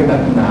ะไรขึ้น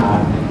นา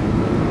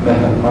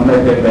มันไม่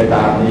เป็นไปต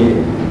ามนี้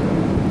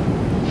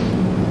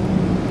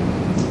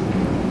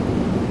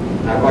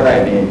ก็ได้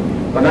นี่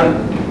เพราะนั้น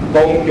ต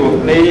รงจุด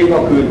นี้ก็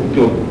คือ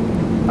จุด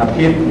อา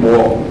ทิตย์บว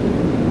ก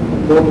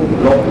พุธ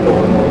ลบโค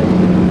โนส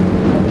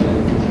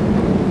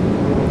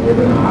มี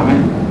ปัญหาไหม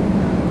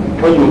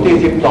ก็อยู่ที่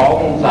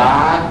12 องศา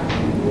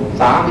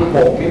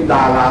 36ทิศด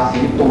าราศี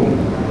ตุล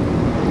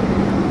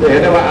จะเห็น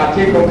ได้ว่าอา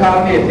ทิตย์ของเขา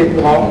นี่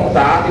12 องศ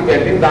า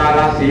 11ทิศดาร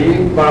าศี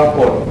กร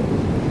กฎ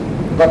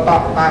ก็ต้อ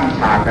งตั้งฉ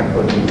ากกันตั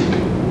วนี้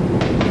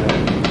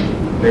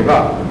แล้วก็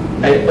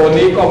ไอ้ตัว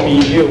นี้ก็มี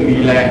เรี่ยวมี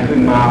แรงขึ้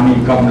นมามี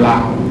กำลั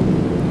ง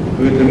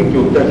คือถึง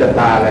จุดเจ้าชะ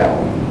ตาแล้ว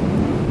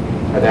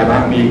เข้าใจไหม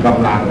มีก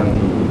ำลังทัน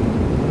ที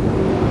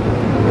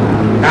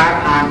การ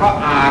อ่านก็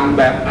อ่านแ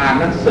บบอ่าน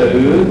หนังสือ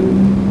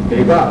หรื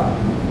อว่า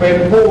เป็น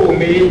ผู้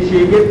มี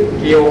ชีวิต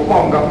เกี่ยวข้อ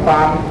งกับคว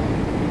าม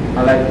อ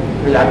ะไร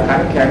ขยันขั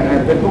นแข็ง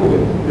เป็นผู้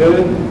หรือ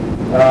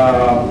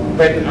เ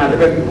ป็นอาจจะ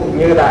เป็นพวก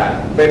นี้แหละ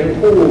เป็น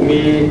ผู้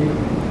มี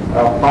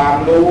ความ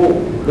รู้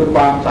หรือค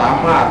วามสา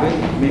มารถหรือ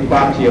มีคว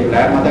ามเฉียบแหล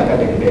มมาตั้งแต่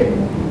เด็ก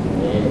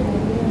ๆนี่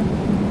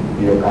เ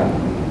ดียวกัน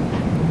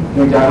เ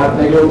นื่องจากใ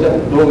น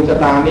ดวงชะ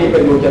ตานี้เป็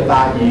นดวงชะตา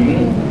หญิง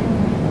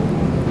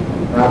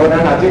เพราะนั้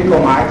นอาทิตย์ก็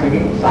หมายถึง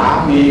สา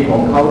มีขอ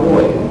งเขาด้ว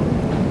ย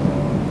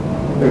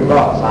ซึ่งก็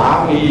สา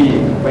มี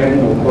เป็น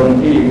บุคคล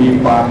ที่มี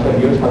ความเฉ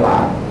ลียวฉลา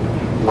ด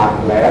หลัก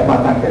แหลมมา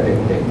ตั้งแต่เ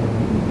ด็ก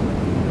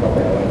ๆก็แป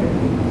ลว่า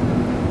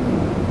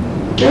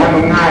อย่างนั้นมั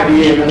นง่ายดี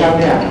นะครับ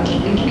เนี่ย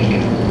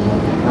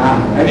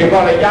อันนี้ก็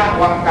ระยะ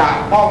วังกะ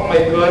ต้องไม่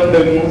เกิน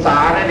1 องศา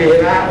นั่นเอง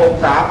นะอง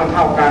ศามันเ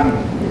ท่ากัน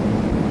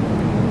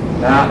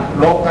นะ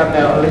ลบกันเ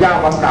นี่ยระยะ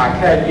วังกะแ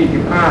ค่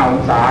25 อง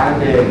ศานั่น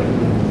เอง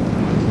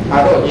ถ้า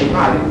โดน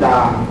25 ลิตร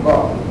ก็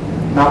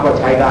นับว่า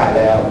ใช้ได้แ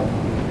ล้ว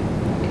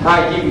ถ้า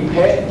ยิ่งเพ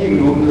ชรยิ่ง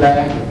รุนแร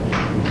ง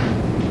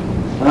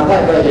ถ้า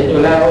เคยเห็นอยู่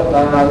แล้ว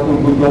คุณ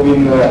โยวิน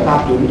เลยทรัพ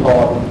ย์สุนท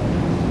ร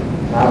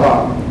ก็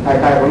ใ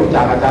ครๆก็รู้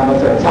จักอาจารย์ประ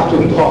เสริฐทรัพย์สุ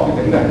นทรเ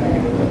ป็นไง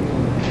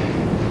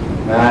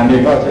นี่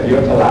ก็เฉลียว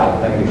ฉลาดอะ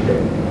ไรเด็ก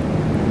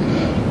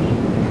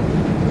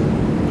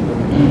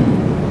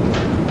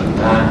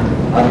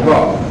อันก็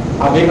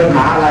มีปัญห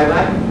าอะไรไหม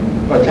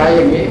ก็ใช้อ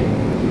ย่างนี้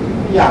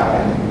ไม่ยากอะไร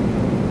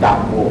จับ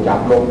โบจับ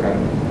ลงกัน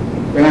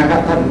เป็นไงครั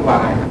บท่านว่า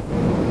ไงครับ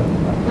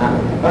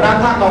เพราะนั้น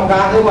ท่านต้องก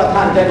ารที่ว่าท่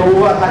านจะดู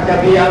ว่าท่านจะ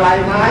มีอะไร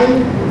ไหม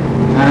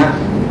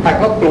ท่าน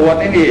ก็ตรวจ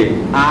นี่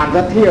อ่าน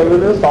สักเที่ยวหรื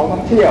อ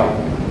2-3 เที่ยว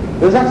ห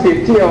รือสัก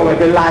10 เที่ยวไม่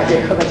เป็นไร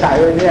เขาก็ใช้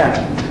ไว้เนี่ย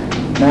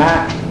นะ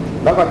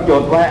แล้วก็จ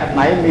ดไว้อันไห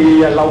นมี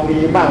เรามี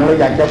บ้างเรา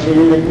อยากจะมี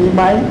อย่างนี้ไ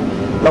หม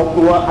เราก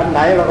ลัวอันไหน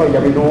เราก็อย่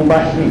าไปดูบ้า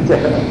ง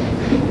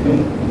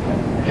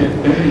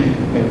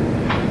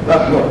แล้ว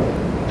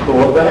ตร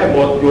วจไปให้หม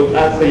ดหยุดอ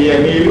าเซีย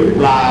มีหรือเ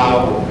ปล่า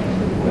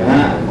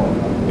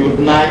หยุด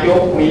นาย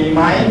กมีไห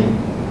ม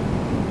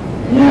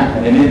เนี่ย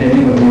ใน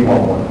นี้มันมีบอ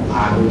กอ่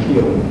านดูเที่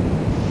ยว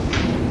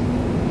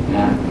น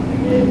ะอย่า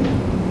งนี้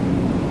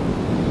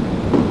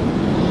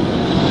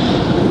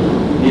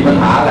มีปัญ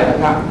หาอะไรนะ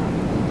ครับ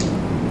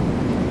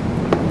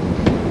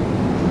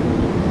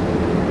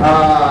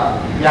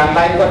อย่างไร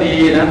ก็ดี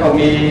นะก็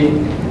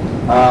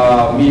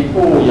มี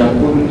ผู้อย่าง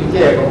คุณพิเช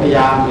ษก็พยาย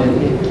ามเ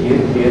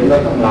ขียนไว้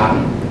ข้างหลัง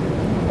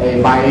ไอ้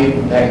ใบ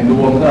แต่งด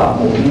วงก็ห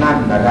มุนนั่น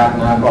นะครับ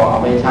นะก็เอา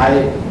ไปใช้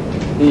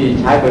ที่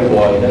ใช้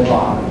บ่อยๆแล้วก็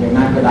อย่าง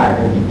นั้นก็ได้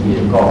ก็เขีย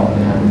นก่อนน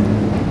ะครับ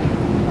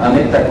อัน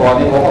นี้แต่ก่อน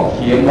นี้ผมก็เ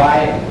ขียนไว้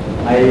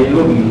ใน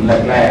รุ่น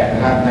แรกๆนะ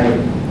ครับ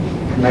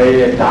ใน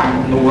จานค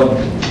ำน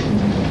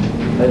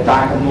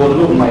วณ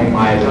รุ่นให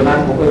ม่ๆเพราะนั้น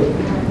ผมก็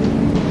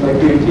ไป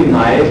พิมพ์ที่ไหน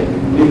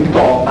ลิงก์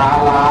ต่อตา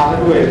ลาแล้ว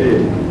ด้วยสิ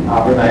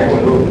ไปไหนค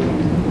นรู้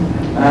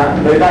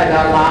เลยได้ด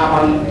ารามั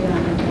น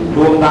ร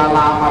วมดาร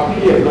ามาเ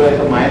พียบเลย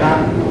สมัยนั้น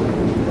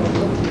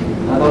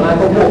ตอนนั้น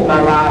ก็พวกดา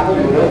ราก็อ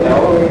ยู่แถว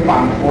ฝั่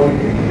งคน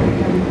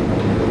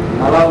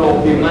แล้วโรง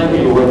พิมพ์นั่นที่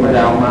อยู่ไม่ไ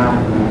ด้เอามา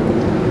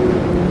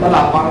สำห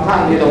รับบางท่า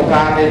นที่ต้องก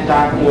ารในจา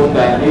นคูณแ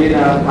บบนี้น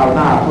ะคราวห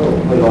น้าเพิ่ม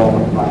ไปลอง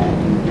มันไป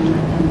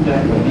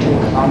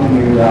ทำ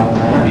มือเราไห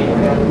น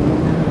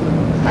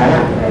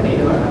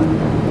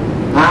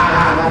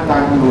จา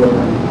นคูณ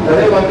แต่ใ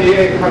นวันนี้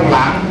ข้างห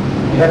ลัง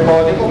แต่ก่อ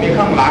นนี่ก็มี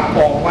ข้างหลังบ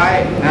อกไว้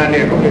นะเ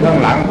นี่ยก็มีข้าง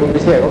หลังคุณพิ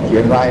เชษเขาเขี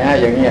ยนไว้นะ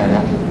อย่างเงี้ยน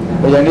ะ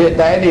แต่อย่างนี้แ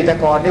ต่นี่แต่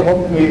ก่อนที่ผม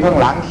มีข้าง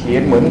หลังเขีย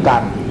นเหมือนกั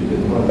น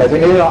แต่ที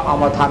นี้เราเอา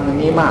มาทำอย่าง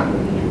นี้มาก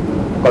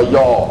ก็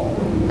ย่อ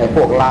ไอ้พ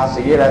วกรา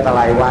ศีอะไรต่ออะไ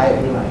รไว้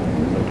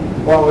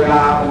ว่าเวล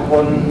าค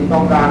นต้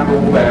องการดู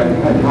แบบ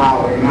ให้เท่า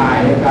ง่าย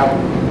ๆครับ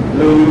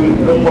ลืม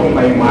หรือคน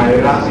ใหม่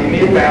ๆราศี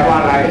นี้แปลว่า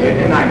อะไรเห็น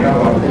ที่ไหนก็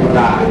บอกพูดไ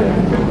ด้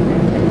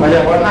ไม่ใ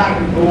ช่ว่านั่ง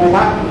ดู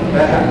พัก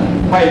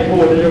ไม่พู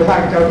ดจนกระทั่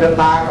งเจ้าชะ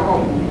ตาก็ต้อ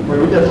งไม่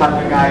รู้จะทำ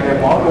ยังไงแต่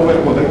หมอดูไป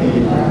หมดทันที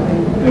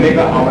ทีนี้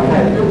ก็เอามาให้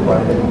ทุกคน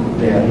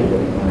เนี่ย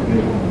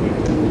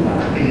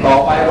ต่อ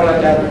ไปก็เรา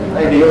จะไ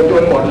อ้เดียวจ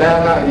นหมดแล้ว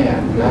นะเนี่ย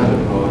นะ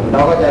เรา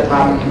ก็จะท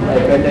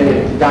ำเป็นใน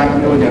การค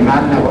ำนวณอย่างนั้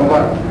นนะเพราะว่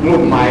ารุ่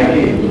นใหม่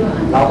ที่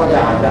เราก็จะ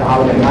อาจจะเอา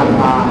อย่างนั้น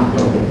มา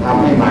ท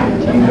ำให้ใหม่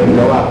ทีนึงแ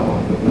ล้วว่า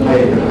ใ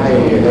ห้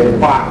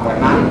กว้างกว่า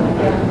นั้น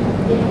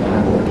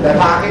แต่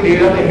ทางที่ดี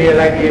แล้วไม่มีอะ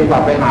ไรดีกว่า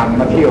ไปหา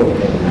มาเที่ยว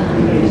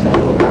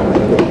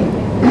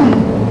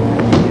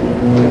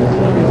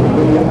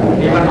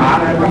มีปัญหาอ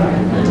ะไรบ้าง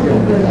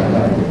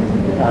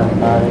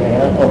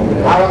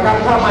เอาละครับ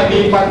ถ้าไม่มี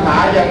ปัญหา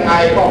ยังไง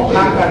ก็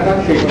พักกันสัก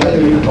10 นา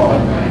ทีก่อน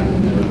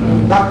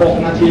ถ้า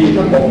6 นาที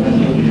ก็6 นา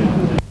ที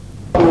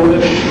ดู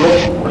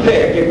เล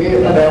ขอย่างนี้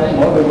แสดงหม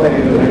อดูไม่ไ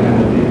ด้เลยนะ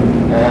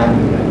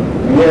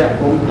เนี่ย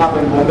ผมถ้าเป็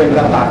นผมเป็นก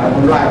ษัตริย์ผ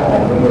มไล่ออ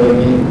กตรงเลย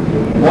นี้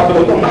หมอดู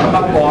ต้องนำม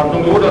าก่อนต้อ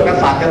งรู้ด้วยก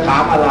ษัตริย์จะถา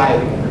มอะไร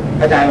เ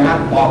ข้าใจไหม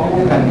ออกพู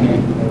ดกันที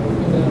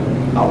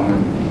เอานะ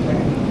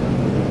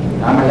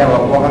ไม่ใช่ว่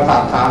าพอกษัต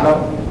ริย์ถามแล้ว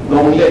ล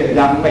งเลข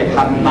ยันไม่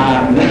ทันนา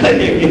น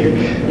อ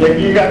ย่าง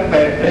นี้ก็เป็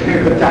น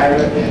เข้าใจเ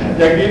ลยอ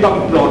ย่างนี้ต้อง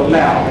ปลดแ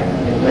ล้ว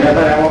แส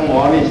ดงว่าหมอ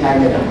นี่ใช่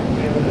ไม่ได้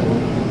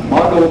หมอ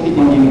ดูที่จ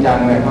ริงจัง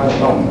เลยเขา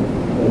ต้อง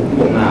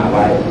ล่วงหน้าไ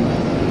ว้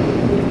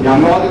อย่าง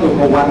น้อยที่สุด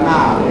วันหน้า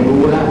ผม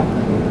รู้นะ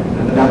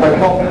อย่าไป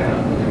พบ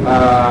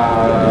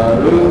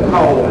หรือเข้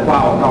าเฝ้า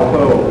เข้าเ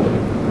ฝ้า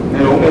ใน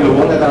หลวง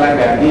อะไร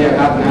แบบนี้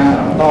ครับนะ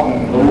ต้อง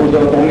รู้เจ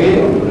อตรงนี้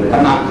ข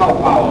ณะเข้า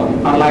เฝ้า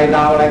อะไรด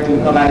าวอะไรถึง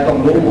อะไรต้อง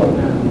รู้หมด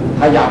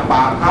ขยับป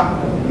ากครับ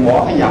หมอ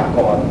ขยับ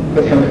ก่อนก็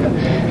จะ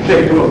เด็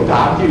กถูกถ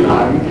ามที่หลั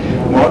ง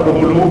หมอดู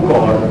รู้ก่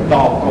อนต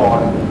อบก่อน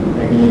อ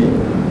ย่างนี้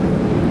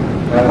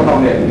แล้วก็ต้อง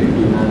เรียน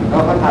ดีๆนะแล้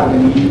วก็ทำอย่า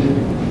งนี้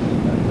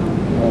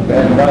แต่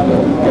ว่า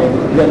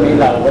เรื่องนี้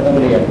เราก็ต้อง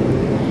เรียน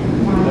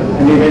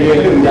อันนี้ไปเรียน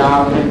เรื่องยาว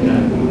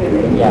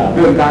เ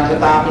รื่องการชะ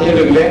ตาไม่ใช่เ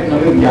รื่องเล็กนะ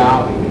เรื่องยาว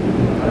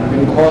เป็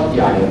นคอร์สใ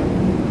หญ่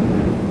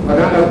เพราะฉะ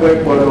นั้นเราเคย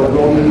เปิดอบร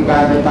มกา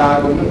รชะตา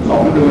ถึง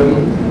2 เดือน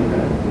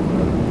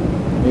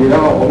นี่แล้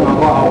วผม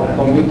ก็เอาค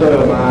อมพิวเตอร์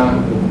มา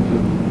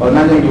ตอน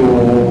นั้นยังอยู่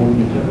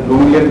โร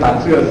งเรียนตัด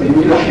เสื้อสี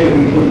วิไล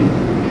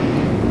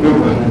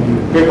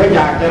คือเขาอ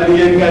ยากจะเรี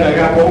ยนกันนะ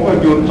ครับผมก็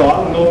หยุดสอน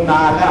นมน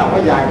านแล้วเขา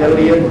อยากจะเ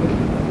รียน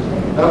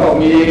แล้วก็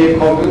มี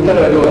คอมพิวเตอ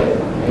ร์ด้วย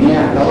อย่างเงี้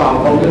ยแล้วเอา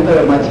คอมพิวเตอ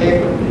ร์มาเช็ค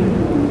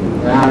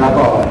นะแล้ว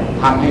ก็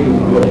ทำให้ดู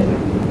ด้วย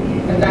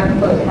อาจารย์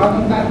เปิดเขาต้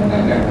องการ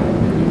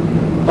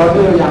ตอน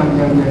นี้ยังจ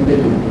ะ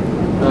อยู่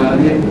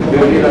นี่เดื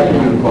อนนี้เราจะ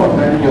อยู่ก่อนไ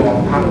ม่ได้อยู่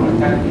พักเหมือน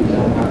กัน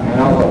แ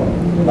ล้ว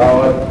เรา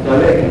จะ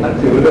เล่นหนัง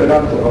สือเรื่องด้า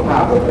นสุขภา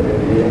พปกติ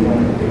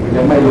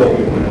ยังไม่ลง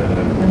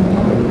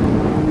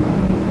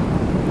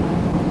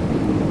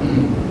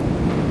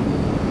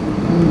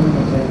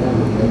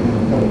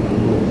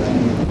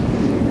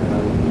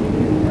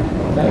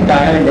กา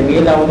รอย่างนี้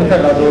เราถ้า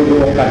เราดูด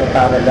วงการชะต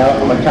าไปแล้วเอ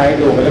ามาใช้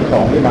ดูเป็นขอ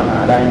งที่มาหา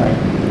ได้ไหม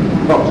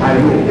ต้องใช้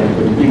ลูก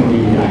ยิ่ง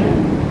ดี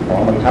ของ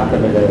มันทับกัน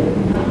ไปเลย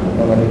เพร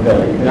าะมันไม่เกิด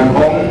อย่างข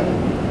อง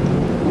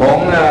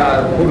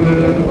คุณ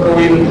ก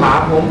วินถา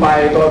มผมไป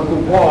ตอนคุ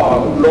ณพ่อ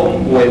ล้ม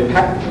ป่วยแ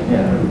พ็คเนี่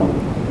ย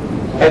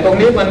ไอ้ตรง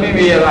นี้มันไม่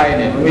มีอะไรเ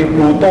นี่ยมันมีพ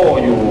ลูโต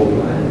อยู่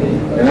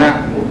นะ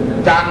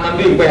จานมัน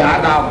วิ่งไปหา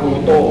ดาวพลู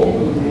โต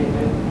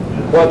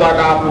พอด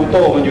าวพลูโต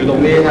มันอยู่ตร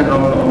งนี้ท่านเรา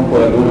เ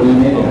ปิดดูนี้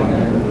เนี่ย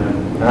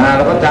แ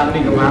ล้วก็จาน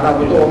วิ่งมาดาวพ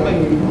ลูโตไม่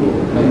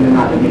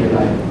น่าจะมีอะไร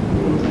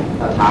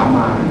ถ้าถามม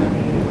า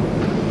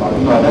ตอน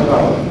นี้แล้วก็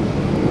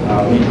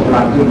มีกำ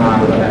ลังขึ้นมา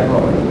อะไรก็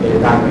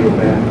การเปลี่ยนแ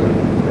ปลง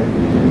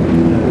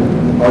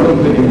พอเริ่ม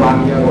ขึ้นอีกวัน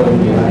นี้ก็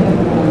มีอะไร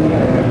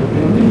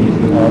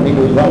นี่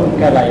ดูว่าแ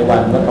ค่รายวั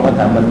นว่าเขามาถ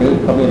ามวันนี้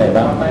เขามีอะไรบ้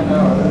าง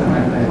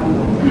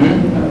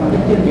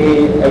ที่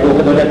ไอ้ดูก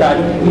ระบวนการ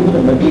ที่พูดถึ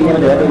งเมื่อกี้เนี่ย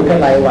เดี๋ยวดูแค่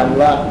รายวัน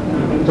ว่า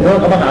สมมติ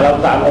เขามาหาเรา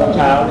3 โมงเ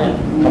ช้าเนี่ย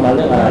เขามาเ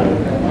รื่องอะไร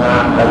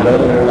แต่เรา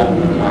ต้องรู้ละ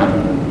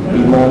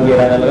กี่โมงกี่อะ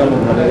ไรแล้วก็มุ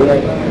นมาเรื่อย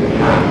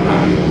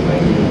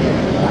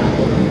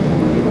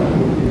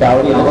เจ้า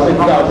นี่เราซึ่ง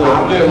เจ้าถา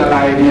มเรื่องอะไร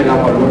นี่เรา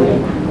ก็รู้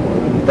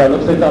แต่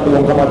รู้สึกเจ้าดว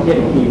งเขามาเทียบ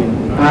อีกทีนึง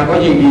ก็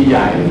ยิ่งดีให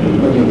ญ่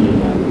ก็ยิ่งดี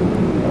ใหญ่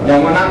อย่าง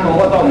วันนั้นผม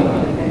ก็ต้อง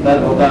แต่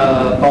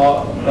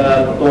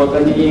ตัวกั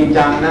นจริง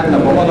จังนั้น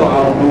ผมก็ต้องเอ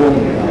าดวง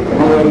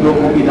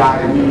ของบิดา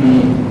ไม่มี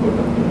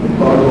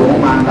ก็ดวงของ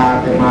มารดา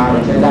จะมา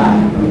ใช้ได้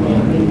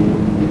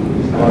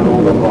ก็ดู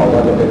ประกอบว่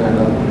าจะเป็นอะไ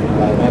ร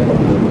ไม่ผล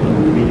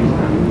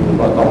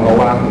ก็ต้องระ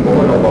วังผม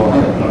ก็ต้องบอก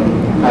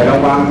ให้ระ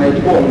วังใน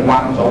ช่วงวั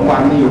น2 วั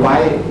นนี้ไว้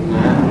น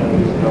ะ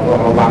เราก็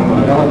ระวังหน่อ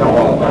ยแล้วก็จะอ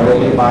อกจากโรง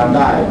พยาบาลไ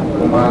ด้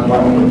ประมาณวั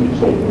น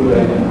ศุกร์เล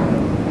ยเนี่ย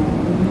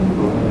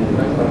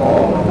ก็ออ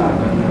กมาได้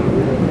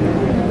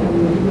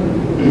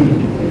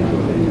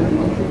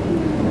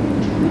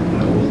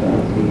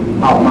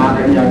เอามา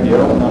กันอย่างเดีย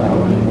ว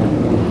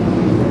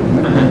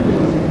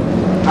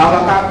เอาล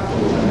ะครับ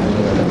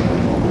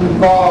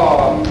ก็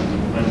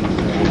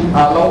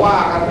เราว่า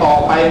กันต่อ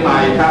ไปใหม่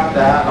ครับแ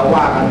ต่เรา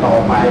ว่ากันต่อ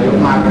ไปเดี๋ยว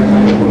มากัน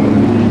ที่คุ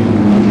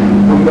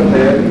ณเกษ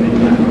ตร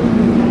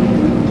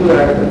ชื่ออะไ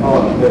รกันพ่อ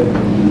เลย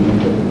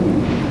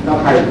แล้ว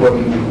ใครคน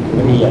ไ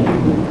ม่มีอ่ะ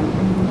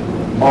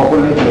ออกคน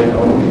ละเอียดเอ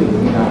า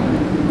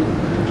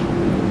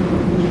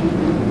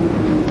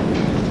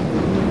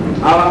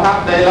เอาละครับ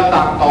ในลำ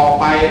ดับต่อ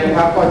ไปนะค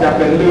รับก็จะเ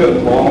ป็นเรื่อง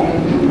ของ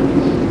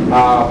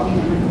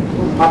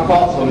พระเครา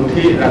ะห์สน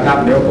ธินะครับ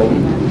เดี๋ยวผม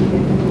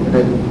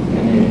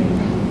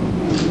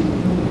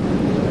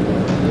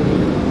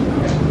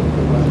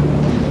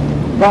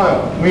ก็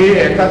มี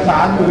เอกสา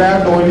รอยู่แล้ว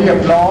โดยเรียบ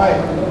ร้อย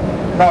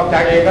นอกจา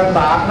กเอกส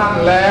ารนั่น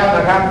แล้วน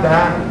ะครับน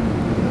ะ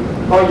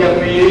ก็ยัง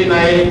มีใน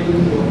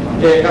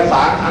เอกส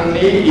ารอัน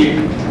นี้อีก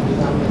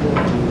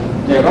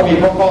เนี่ยก็มี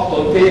พระเคราะห์ส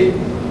นธิ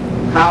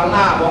คราวห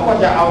น้าผมก็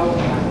จะเอา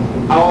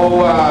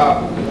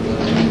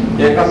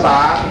เอกสา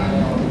ร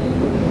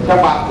ฉ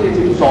บับที่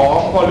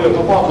12ก็เรื่องพ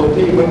ระเคราะห์สน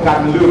ธิเหมือนกัน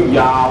เรื่อง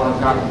ยาวนะ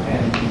ครับ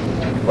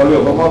ก็เรื่อ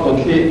งพระเคราะห์สน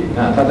ธิ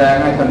แสดง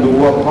ให้ท่านดู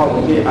ว่าพระเคราะห์ส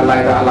นธิอะไร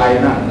กับอะไร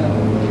นะ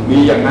มี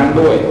อย่างนั้น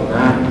ด้วยน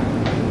ะ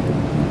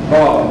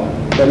ก็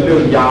เป็นเรื่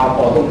องยาวพ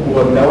อสมคว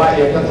รแต่ว่าเ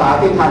อกสาร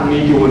ที่ท่านมี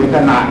อยู่ในข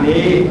ณะ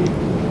นี้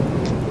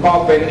ก็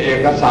เป็นเอ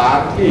กสาร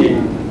ที่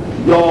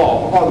ย่อ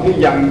ข้อที่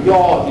ยังย่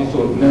อที่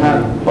สุดนะฮะ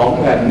2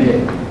 แผ่นนี่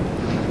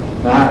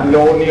นะโล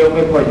เนียวไ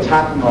ม่ค่อยชั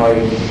ดหน่อย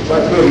ก็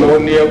คือโล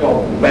เนียวก็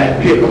แบบ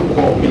เรียกว่าผ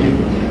มมี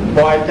พ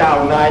อเจ้า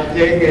นายเ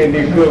จ๊งเอง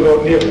นี่คือโล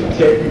เนียวเ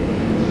จ๊ง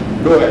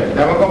ด้วยแ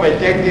ต่มันก็ไม่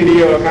เจ๊งทีเดี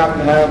ยวครับ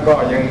นะฮะก็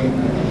ยัง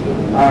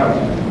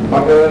บั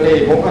งเอิญนี่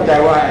ผมเข้าใจ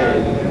ว่า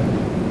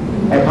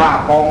ไอ้ผ้า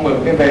คล้องหมึก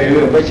นี่ไปเ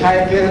รื่องไปใช้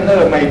เจสเนอ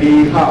ร์ไม่ดี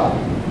เข้า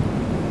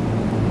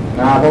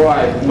นะเพราะว่า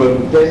หมึก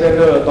เจสเ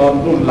นอร์ตอน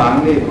รุ่นหลัง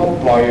นี่เขา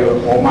ปล่อย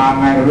ออกมา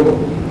ไงไม่รู้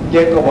เ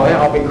จ๊ก็บอกให้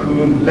เอาไปคื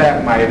นแลก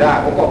ใหม่ได้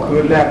เขาก็คื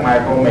นแลกใหม่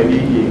ก็ไม่ดี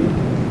อีก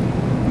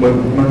หมึก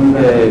มัน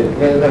เ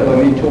จสเนอร์ตัว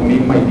นี้ช่วงนี้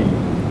ไม่ดี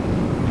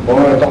ผม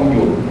เลยต้องห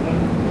ยุด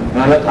น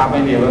ะแล้วทำให้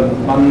เนี่ย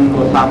มัน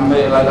ทำอะไร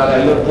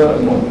เลอะเทอะ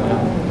หมดน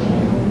ะ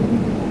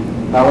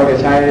เราก็จะ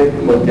ใช้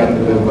หมึกอย่าง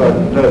อื่นก็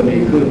เริ่มดี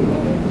ขึ้น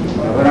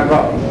เพราะนั้นก็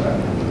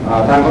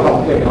ท่านก็ต้อง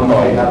เก็บเอาหน่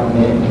อยครับ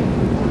นี้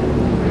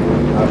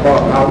ก็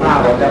เอาหน้า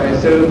เราจะไป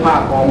ซื้อผ้า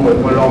คล้องหมึก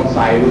มาลองใ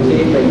ส่ดูซิ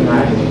เป็นไง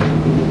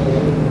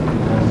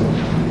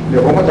เดี๋ย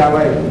วผมก็จะไ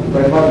ว้เป็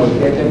นเพราะหมึก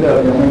เจนเดอ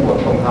ร์ยังไม่หมด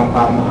ต้องทำคว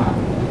ามสะอาด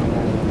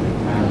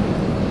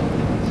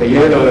เสีย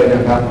เลยน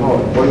ะครับเพราะ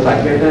บริษัท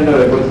เจนเดอ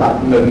ร์บริษัท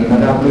หนึ่งนะ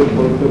ครับเรื่องร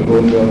วมเ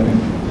รื่อง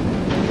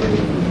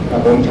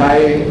ผมใช้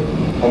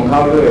ของเขา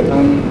เลยทั้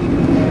ง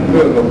เค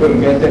รื่องกับเครื่อง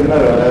เจนเดอ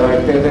ร์อะไร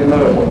เจนเด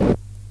อร์หมด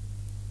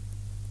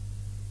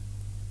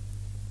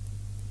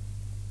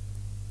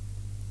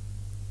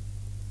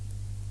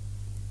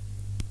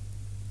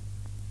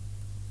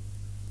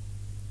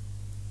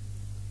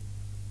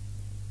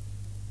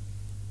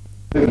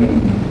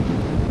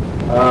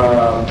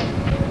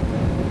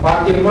ความ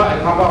จริงว่า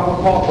คำว่าพระ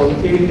เคราะห์สน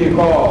ธินี่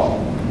ก็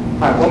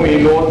ท่านก็มี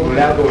โน้ตอยู่แ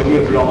ล้วโดยเรี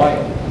ยบร้อย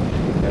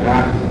นะ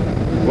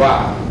ว่า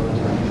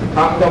ค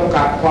ำจำ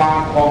กัดความ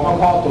ของพระเ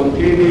คราะห์สน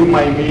ธินี่ไ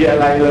ม่มีอะ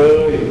ไรเล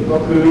ยก็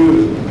คือ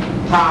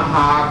ถ้าห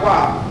ากว่า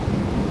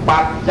ปั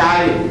จจัย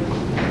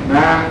น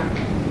ะ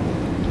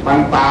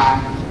ต่าง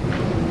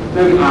ๆ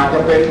ซึ่งอาจจะ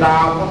เป็นดา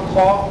วพระเค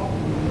ราะห์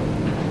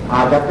อ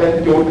าจจะเป็น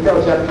จุดเจ้า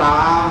ชะตา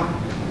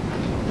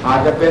อาจ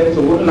จะเป็น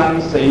ศูนย์รัง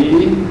สี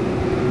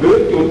หรือ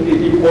จุดอิท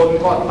ธิพล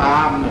ก็ตา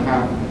มนะครั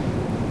บ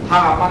ถ้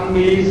ามัน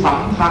มีสั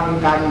มพันธ์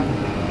กัน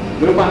ห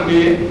รือมันมี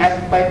แอส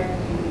เปค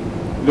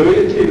หรือ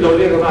ที่เราเ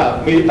รียกว่า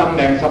มีตำแห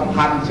น่งสัม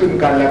พันธ์ซึ่ง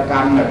กันและกั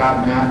นนะครับ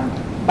นะ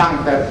ตั้ง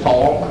แต่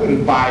2ขึ้น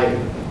ไป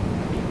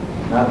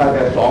นะตั้งแ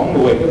ต่2 ห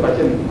น่วยขึ้นไปเ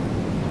ช่น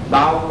ด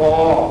าวกอ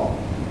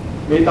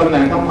มีตำแห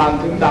น่งสัมพันธ์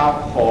ถึงดาว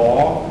ขอ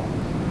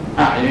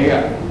อย่างนี้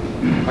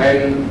เป็น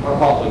พระเ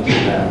คราะห์สนธิ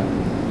แล้ว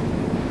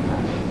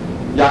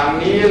อย่าง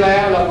นี้แล้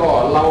วก็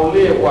เราเ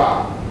รียกว่า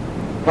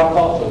พระเคร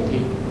าะห์สนธิ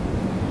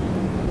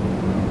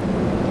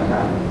นะค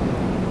รับ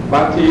บ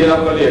างทีเรา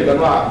ก็เรียกกัน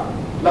ว่า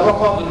แล้วพระเ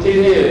คราะห์สนธิ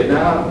นี่นะ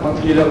ครับบาง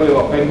ทีเราก็เรียก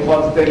ว่าเป็น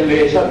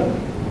constellation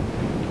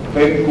เ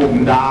ป็นกลุ่ม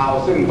ดาว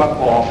ซึ่งประ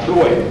กอบด้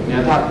วยเนี่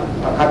ยถ้า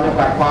คำจำ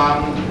กัดความ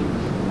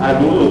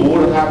หรู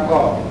ๆนะครับก็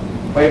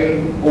เป็น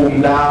กลุ่ม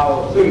ดาว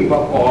ซึ่งปร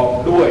ะกอบ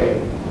ด้วย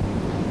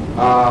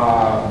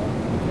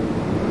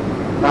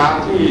ตาม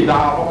ที่ด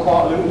าวพระเคราะ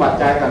ห์หรือปัจ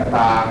จัย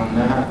ต่างๆ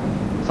นะฮะ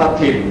ส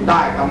ถิตได้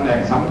ตำแหน่ง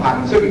สัมพัน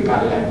ธ์ซึ่งกั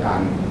นและกั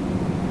น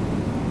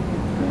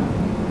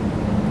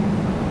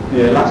เ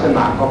นี่ยลักษณ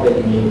ะก็เป็นอ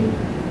ย่างนี้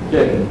เ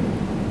ช่น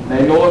ใน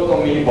โน้ตก็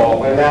มีบอก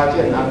ไว้แล้วเ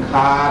ช่นอังค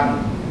าร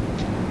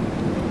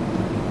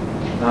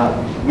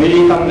มี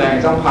ตำแหน่ง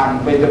สัมพันธ์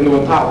เป็นจำนว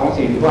นเท่าของ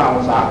45 อ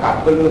งศากับ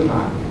พฤ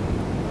หัส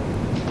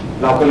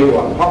เราก็เรียก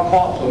ว่าเพร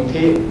าะสน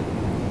ธิ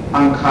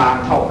อังคาร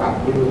เท่ากับ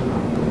พฤหั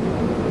ส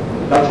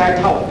เราใช้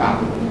เท่ากับ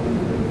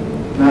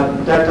นะ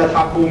จะท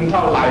ำมุมเท่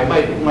าไหร่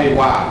ไม่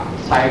ว่า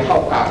ใส่เท่า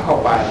กับเข้า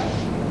ไป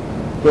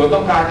ส่วนต้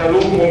องการจะ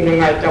รู้มุมยัง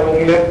ไงจะวง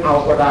เล็บเอา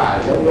ก็ได้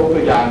ยกตั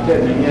วอย่างเช่น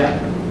อย่างเงี้ย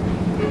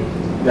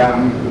อย่าง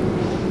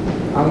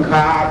อังค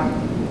าร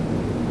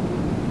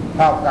เ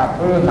ท่ากับพ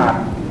ฤหัส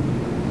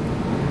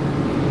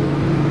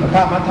ถ้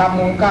ามันทำ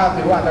มุม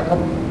90ว่าจะ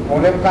วง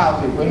เล็บ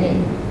90ไว้นี่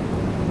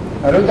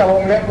หรือจะว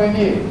งเล็บไว้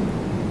นี่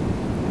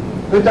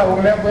หรือจะวง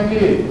เล็บไว้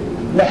นี่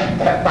แล้ว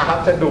แต่ตาม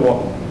สะดวก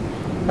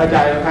เข้าใจ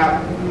ไหมครับ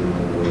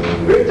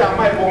หรือจะไ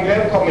ม่วงเล็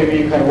บก็ไม่มี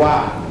ใครว่า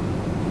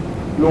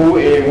รู้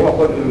เองว่า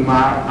คนอื่นม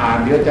าอ่าน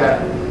เดี๋ยวจะ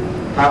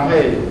ทำให้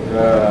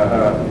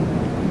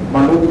มั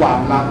นรู้ความ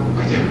ลับ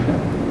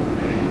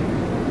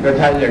ก็ใ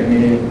ช่อย่าง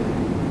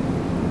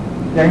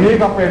นี้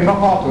ก็เป็น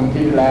ข้อสน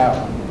ธิแล้ว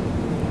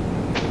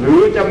หรื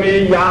อจะมี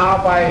ยาว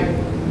ไป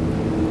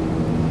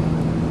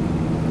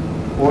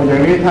โอ้อย่า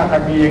งนี้ถ้า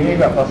มีอย่างนี้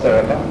แบบประเสริ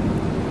ฐแล้ว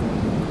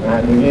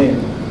อย่างนี้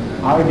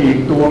เอาดี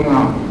ตัวเง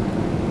า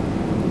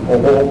โอ้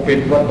โหปิด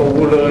ประตู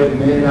เลย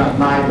นี่นะ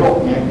นายก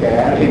เนี่ยแก่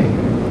เลย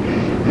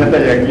แต่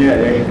อย่างนี้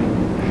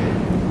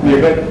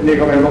นี่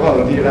ก็เป็นข้อส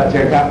นธิแล้วเชิ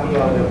ญครับ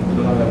เรา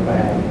จะแปล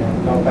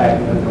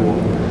เป็นตัว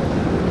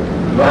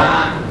ว่า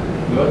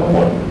เหลือทั้งหม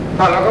ด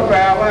ถ้าเราก็แปล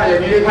ว่าอย่า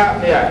งนี้ครับ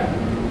เนี่ย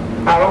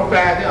เราแปล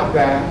ที่เอาแป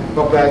ล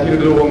ก็แปลที่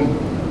รวม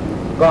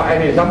ก็ไอ้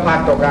นี่สัมพัน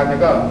ธ์ต่อกันนี่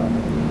ก็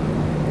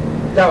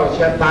เจ้าช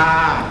ะตา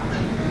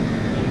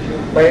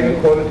เป็น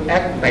คนแอ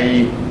คที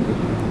ฟ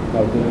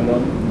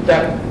จะ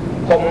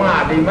คอมมา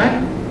ดีไหม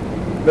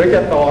หรือจ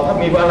ะต่อถ้า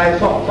มีอะไร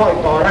ซ้อย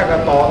ต่อได้ก็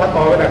ต่อถ้า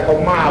ต่อก็ได้คอม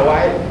มาไว้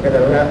ก็ได้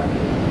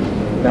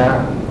นะ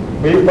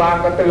มีความ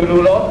กระตือรื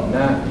อร้นน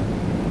ะ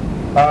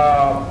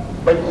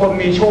เป็นคน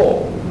มีโชค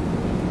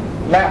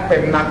และเป็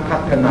นนักพั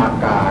ฒนา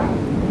การ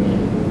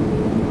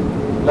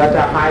และจ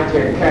ะไฮเท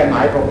คแค่ไหน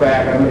ก็แปล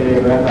กันเอง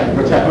แล้วแต่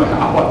ก็ใช้ภ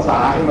าษา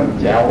ให้มัน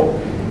แจ๋ว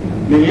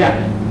นี่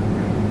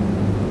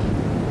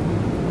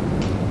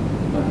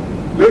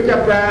หรือจะ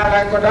แปลอะไร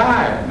ก็ได้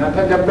นะถ้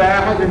าจะแปล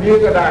ให้จะยืด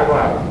ก็ได้ว่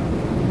า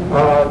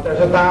จะ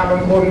ชะตาเป็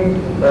นคน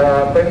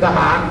เป็นทห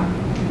าร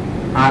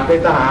เป็น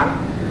ทหาร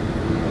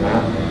น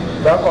ะ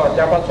แล้วก็จ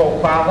ะประสบ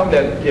ความสำเ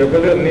ร็จเกี่ยวกับ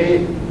เรื่องนี้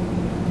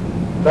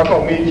แล้วก็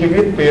มีชีวิ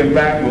ตเปลี่ยนแป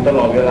ลงอยู่ตล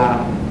อดเวลา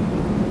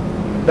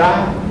ได้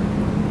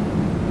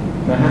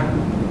นะฮะ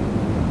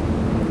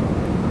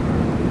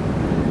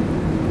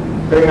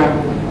เป็นไง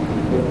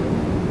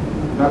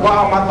แล้วก็เอ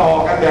ามาต่อ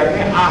กันแบบ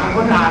นี้อ่านเห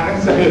มือนอ่านหนัง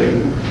สือ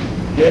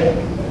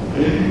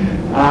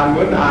อ่านเห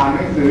มือนอ่านห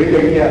นังสืออ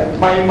ย่างเงี้ย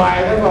ใหม่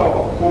ๆแล้วก็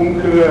คุม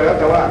เครือ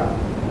แต่ว่า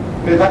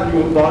ในท่านอ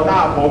ยู่ต่อหน้า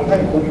ผมท่า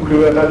นคุมเครื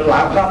อแต่ห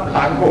ลังครับห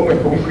ลังคงไม่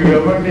คุมเครือ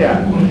มั้งเนี่ย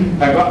แ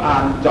ต่ก็อ่า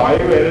นจ่อย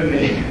ไปแล้ว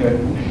นี่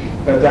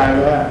กระจาย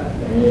ว่า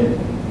อย่างนี้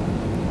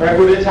แต่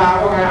คุณดิชา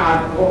ก็ไงอ่าน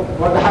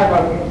ว่าได้มา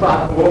สัต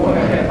ว์ผมไง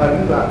สัน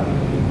สัตว์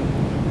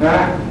นะ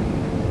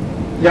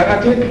อย่างอา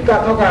ทิตย์กับ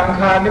เท่ากับอัง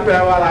คารนี่แปล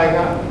ว่าอะไรค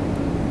รับ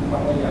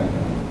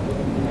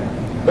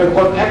เป็นค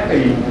นแอค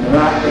ทีฟน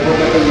ะเป็นคน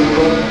กระตือรือ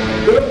ร้น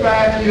หรือแปล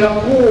ทีละ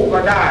คู่ก็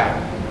ได้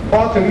พอ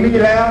ถึงนี่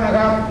แล้วนะค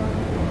รับ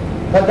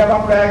ถ้าจะมา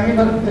แปลนี้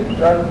ก็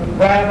แ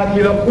ปลมาที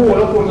ละคู่แ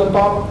ล้วคุณส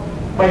ต็อป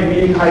ไม่มี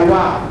ใคร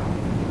ว่า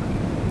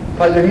แ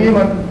ต่อย่างนี้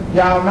มัน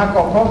ยาวนะ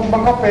ก็มั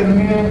นก็เป็นอ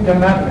ย่าง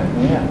นั้นอย่า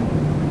งนี้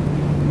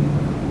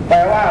แปล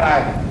ว่าอะไร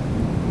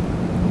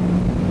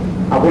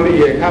เอาบุรี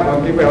เอกครับบาง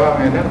ทีแปลว่า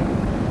ไงนะ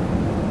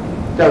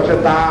เจ้าชะ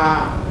ตา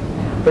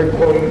เป็นค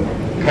น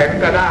แข็ง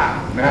กระด้าง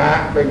นะฮะ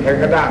เป็นแข็ง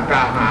กระด้างกล้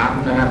าหาญ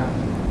นะฮะ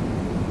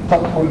ถ้า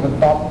คุณส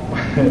ต็อป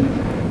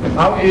เ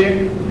อาอีก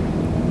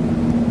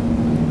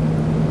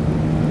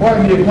ว่า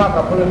มีภาพ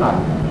กับพฤหัส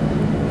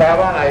แปล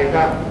ว่าอะไรค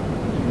รับ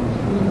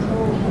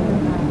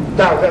เ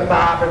จ้าชะต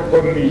าเป็นค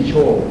นมีโช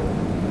ค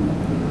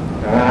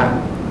นะฮะ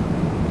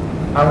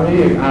เอานี้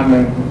อีกอันห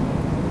นึ่ง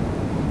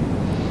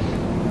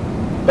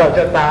เจ้าช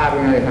ะตาเป็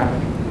นไงครับ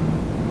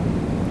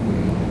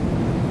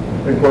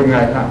เป็นคนไง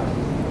ครับ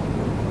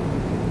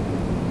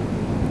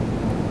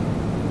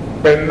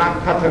เป็นนัก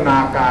พัฒนา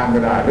การก็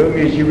ได้หรือ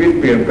มีชีวิต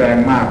เปลี่ยนแปลง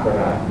มากก็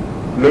ได้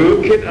หรือ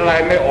คิดอะไร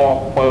ไม่ออก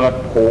เปิด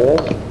โผ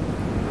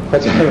เข้า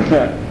ใจไหม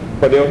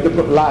ประเดี๋ยวจะ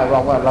พูดไล่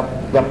ว่าเรา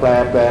จะแปล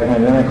ไง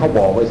นั่นเขาบ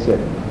อกไว้เสร็จ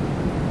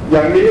อย่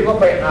างนี้ก็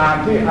ไปอ่าน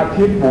ที่อา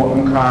ทิตย์บวก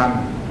อังคาร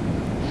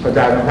เข้าใจ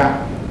ไหมครับ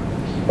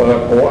เปิด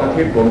โผอา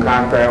ทิตย์บวกอังคา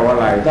รแปลว่าอะ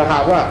ไรถ้าหา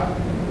กว่า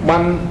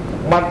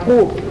มันพู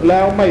ดแล้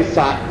วไม่ส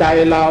ะใจ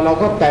เรา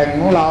ก็แต่ง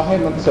ของเราให้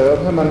มันเสริม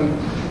ให้มัน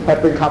ให้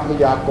เป็นคำพ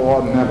ยากร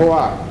ณ์นะเพราะ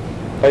ว่า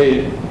ไ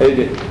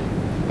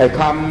อ้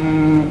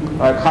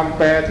คำแ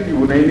ปลที่อ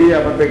ยู่ในนี้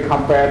มันเป็นค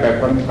ำแปลแบบ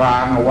กลา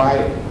งๆเอาไว้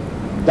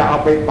จะเอา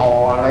ไปต่อ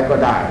อะไรก็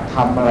ได้ท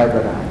ำอะไรก็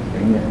ได้อย่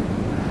างเงี้ย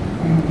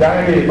อย่าง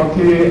นี้บาง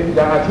ทีอ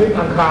ย่างอาทิตย์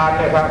อังคาร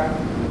เนี่ยครับ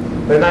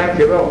ในนั้นเ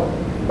ขียนว่า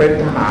เป็น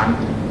ทหาร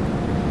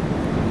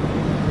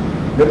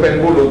หรือเป็น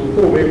บุรุษ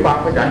ผู้มีความ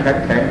ขยันขัน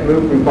แข็งหรือ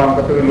มีความก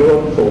ระตือรือร้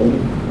นสูง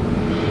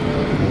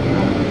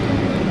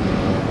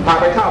พา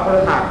ไปเข้าพร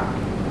ะหัตถ์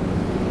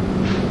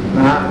น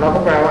ะฮะเราก็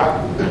แปลว่า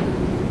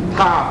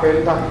ถ้าเป็น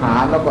ทหา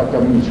รแล้วก็จะ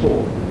มีโช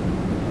ค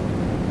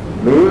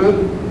หรือ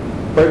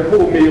เป็น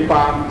ผู้มีคว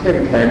ามเข้ม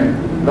แข็ง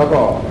แล้ว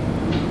ก็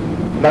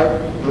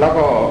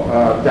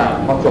จะ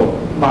ประสบ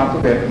ความส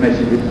ำเร็จใน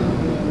ชีวิต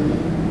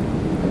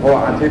เพราะว่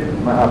าอาทิตย์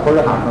พฤ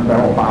หัสมันแปล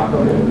ว่าความส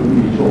ำเร็จหรือ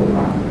มีโชคม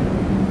า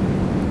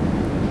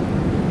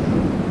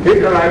คิด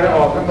อะไรไม่อ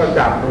อกท่านก็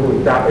จับดู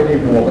จับไอ้นี่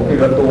หมวกที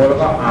ละตัวแล้ว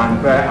ก็อ่าน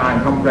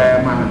คำแปล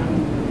มา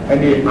ไอ้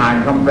นี่อ่าน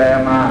คำแปล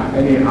มาไอ้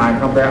นี่อ่าน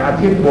คำแปลอา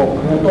ทิตย์บวก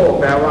พลูโต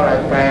แปลว่าอะไร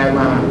แปลม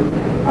า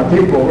อาทิ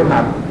ตย์บวกพฤหั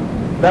ส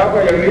แล้วก็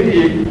อย่างนี้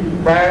อีก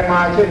แปลมา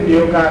เช่นเดี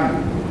ยวกัน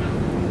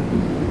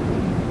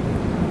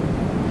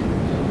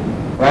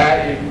แปล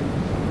อีก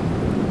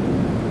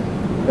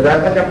แต่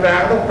ถ้าจะแปล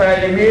ต้องแปล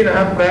อย่างนี้นะค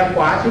รับแปลข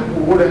วาชิด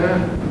หูเลยนะ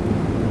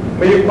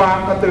มีความ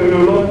กระตือรื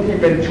อร้นที่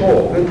เป็นโช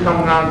คหรือท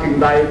ำงานสิ่ง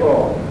ใดก็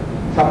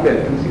สำเร็จ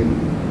ทั้งสิ้น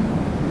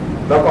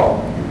แล้วก็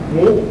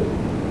มุก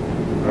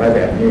อะไรแบ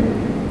บนี้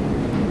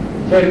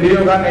เช่นเดีย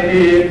วกันใน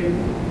นี้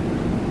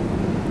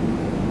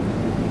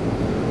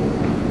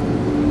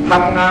ท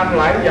ำงาน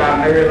หลายอย่าง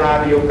ในเวลา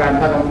เดียวกัน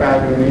ถ้าต้องแปล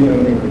อย่างนี้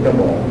คือจะ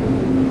บอก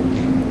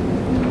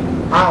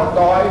อ้าว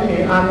ต่อยนี่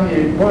อันอี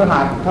กพฤหั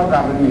สเท่ากั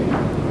บนี่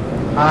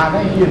อ่านใ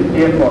ห้ยินเ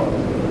รียนหมด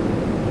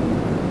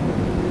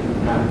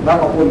แล้ว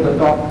ก็คุณจะ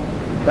ต้อง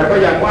แต่ก็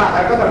อย่างว่าแ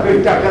ต่ก็ต้องเป็น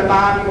จับชะต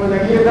าคนอย่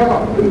างนี้แล้วก็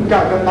เป็นจั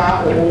บชะตา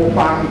โอ้โห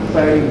ฟังเ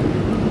ซ็ง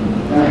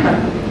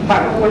ท่า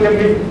นก็จะ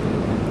มี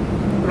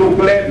ลูก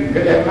เล่นก็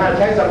จะมาใ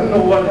ช้สำน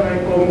วนให้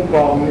กลมก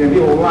ล่อมอย่าง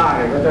ที่ผมว่าเ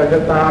นี่ยก็จะชะ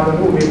ตาเป็น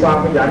ผู้มีความ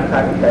ขยันขั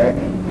นแข็ง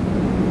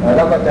แ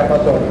ล้วก็จะปร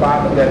ะสบความ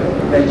สำเร็จ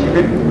ในชี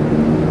วิต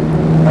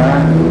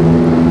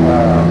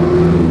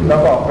แล้ว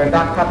ก็เป็น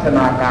นักพัฒน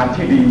าการ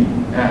ที่ดี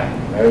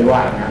เลยว่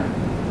างั้น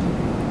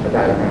เข้าใจ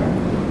ไหม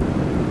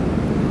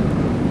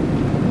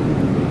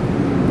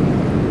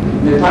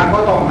นี่ท่านก็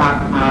ต้องหัด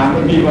อ่านไ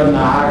ม่มีปัญห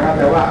าครับ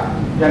แต่ว่า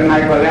ยังไง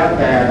ก็แล้ว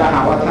แต่ถ้าห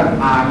ากว่าท่าน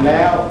อ่านแ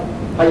ล้ว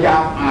พยายา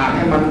มอ่านใ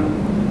ห้มัน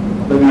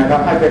เป็นไงครั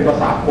บให้เป็นภา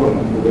ษาคน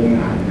ดู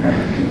ง่าย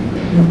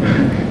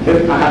เช่น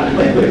อ่านไ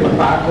ม่เป็นภา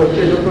ษาคนเ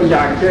ช่นยกตัวอย่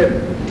างเช่น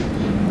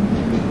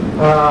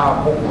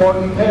บุคคล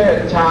เพศ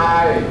ชา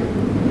ย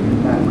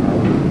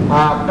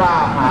กล้า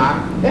หาญ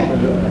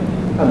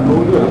ท่านรู้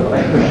เรื่องอะไร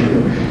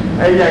ไ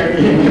อ้อย่าง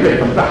นี้ไม่เป็น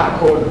ภาษา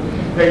คน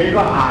อย่างนี้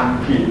ก็อ่าน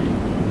ผิด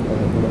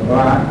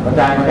ว่าเข้าใ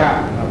จไหมครับ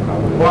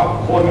เพราะ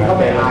คนเขา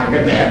ไปอ่านกั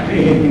นแบบ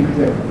นี้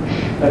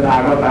แต่อ่า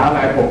นภาษาอะไร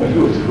ผมไม่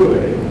รู้ช่วย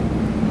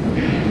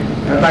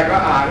แต่ก็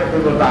อ่านเป็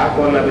นภาษาค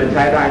นเราจะใ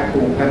ช้ได้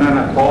ถูกแค่นั้น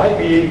ขอให้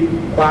มี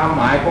ความห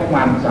มายของ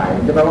มันใส่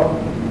จะแปลว่า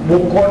บุ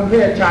คคลเพ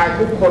ศชาย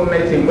ทุกคนใน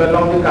สิ่งแวดล้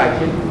อมที่ใกล้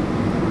ชิด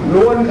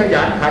ล้วนข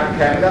ยันขันแ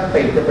ข็งและ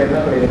ติดจะเป็น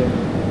นักเรียน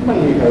ไม่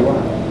มีใครว่า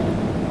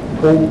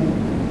ถูก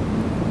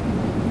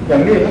อย่า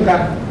งนี้เหมือนกั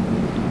น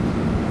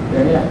อย่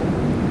างนี้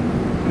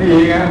นี่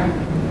ไง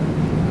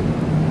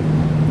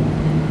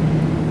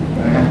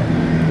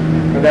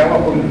แสดงว่า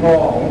คุณพ่อ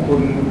ของคุ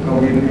ณก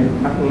วินนี่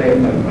นักเลง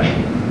เหมือนไหม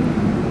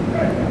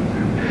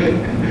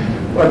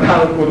ว่าถ้า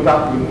คุณตา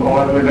คุณพ่อ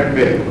เป็นนักเ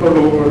ด็กก็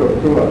รู้กระโดด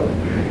ชั่ว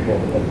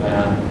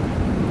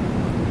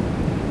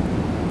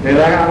เดี๋ยวแ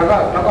ล้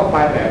วก็ไป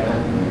แบบนั้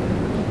น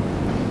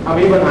เอา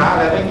มีปัญหาอะ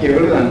ไรไม่เกี่ยวกั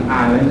บเรื่องอ่า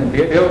นเลยเ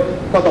ดี๋ยว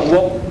ก็ต้อง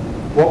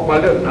วกมา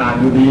เรื่องอ่าน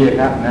อยู่ดี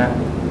ครับนะ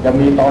จะ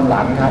มีตอนห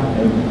ลังครับ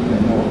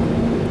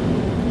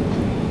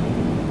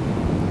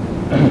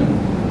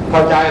เข้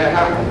าใจนะค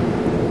รับ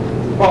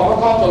บอกว่า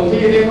ข้อสนที่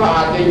นี่ก็อ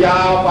าจจะยา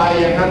วไป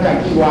อย่างนั้นอย่าง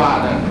ที่ว่า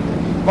นะ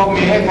ก็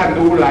มีให้ท่าน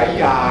ดูหลาย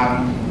อย่าง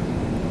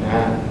น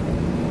ะ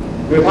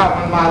คือถ้า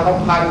มันมาสัม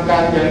พันธ์กั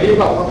นอย่างนี้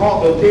ก็ข้อ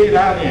สนที่แ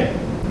ล้วเนี่ย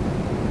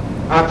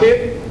อาทิต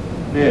ย์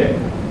นี่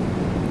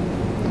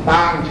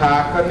ตั้งฉา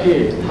กก็นี่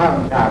ทั้ง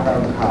ฉากกลา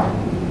งคาน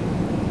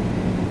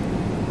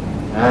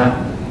นะ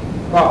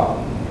ก็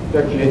จะ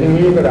เขียนอย่าง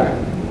นี้ก็ได้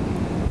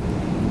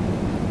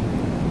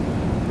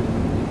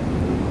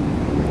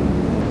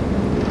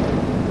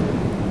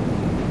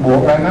บวก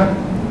กันนะ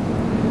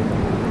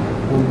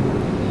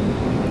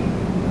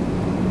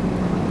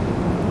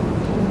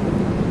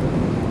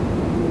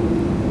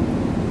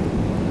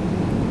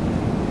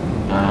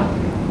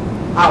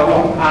เอาลอ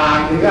งอ่าน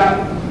สิครับ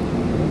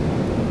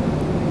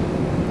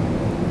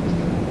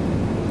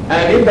อัน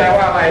นี้แปล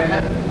ว่าอะไรนะ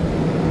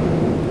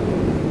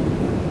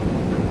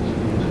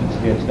เฉ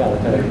ลียวฉลาด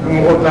อะไรม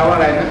งคลแปลว่าอ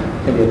ะไรนะ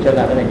เฉลียวฉล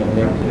าดอะไรอย่างเ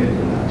งี้ย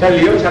เฉ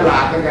ลียวฉลา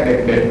ดตั้งแต่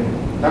เด็ก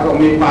ๆแล้วก็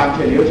มีความเฉ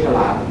ลียวฉล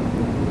าด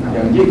อ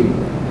ย่างยิ่ง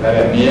อะไรแบ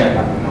บนี้ค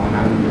รับน้อง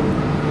นั้น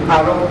เอา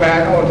ลองแปล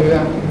ทั้งหมดเถ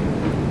อะ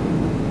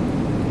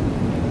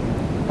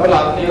เพราะห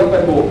ลังนี้ก็เป็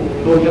นบุตร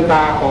ดวงชะต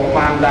าของม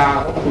ารดา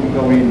ของคุณก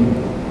วิน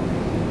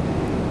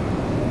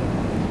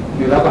เ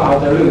ดี๋ยวเราก็เอา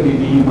แต่เรื่อง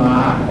ดีๆมา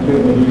เรื่อง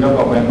ดีๆแล้ว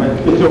ก็ไม่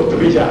ยกตัว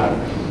อย่าง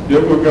เดี๋ย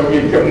วคุณกวิ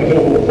นก็โม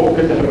โห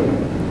ก็จะ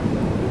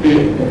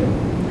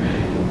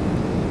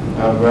เอ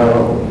าแปล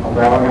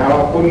ว่าไงว่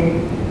าคุณ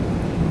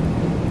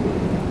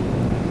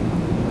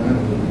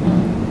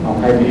เอา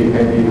ใครดี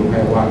ดูใคร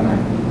ว่างไง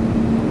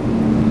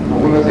เอา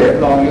คุณเกษตร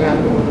ลองนี่นะ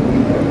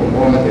ผ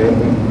มเกษตร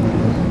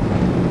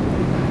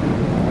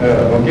เ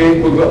มื่อกี้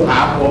คุณก็ถา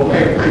มผมให้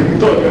ขึ้น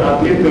ต้นอา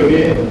ทิตย์ตัว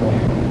นี้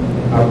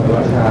เอาตัว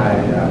ชาย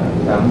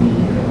สามี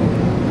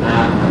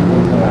ค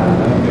นฉลาดแ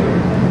ล้วเป็น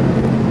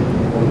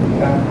คน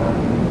กล้า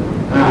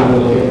หาญโอ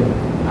เค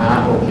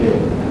โอเค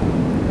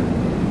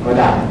ก็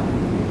ได้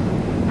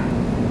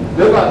แ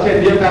ล้วก็เช่น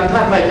เดียวกันท่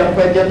านไม่จำเ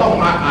ป็นจะต้อง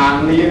มาอ่าน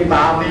เรียงต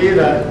ามนี้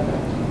เลย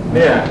เ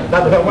นี่ยถ้า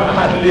เธอมา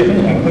อ่านเรียง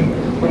อย่าง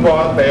คุณบอก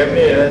เต็ม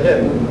นี่นะเช่น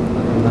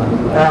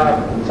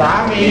สา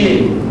มี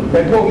เป็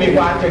นผู้มีค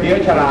วามเฉลียว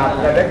ฉลาด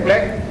แต่เล็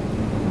ก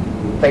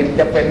ๆติด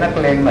จะเป็นนัก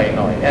เลงห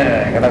น่อย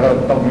เราก็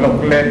ต้องลง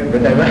เล่นเข้า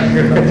ใจไหม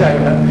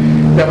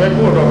จะไม่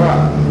พูดหรอกว่า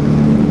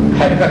แ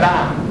ข็งกระด้า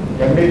งอ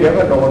ย่างนี้เดี๋ยว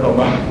ก็โดนออก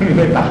มาไ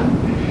ม่ตัน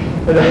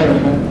เข้าใจไ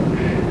หม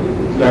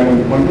อย่าง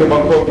มันคือบา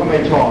งคนก็ไม่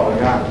ชอบนะ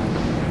ครับ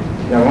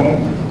อย่าง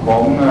ขอ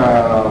ง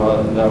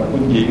คุ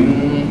ณหญิง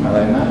อะไร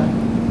นะ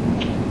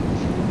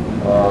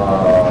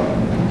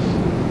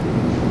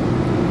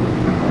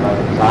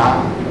สา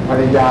ภร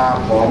รยา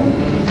ของ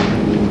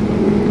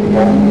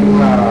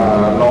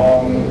รอง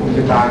ผู้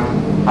จัดการ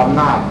อำ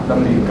นาจด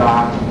ำเนินกา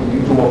รคุณหญิ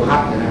งสุวพั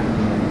ฒน์นะ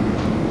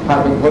ถ้า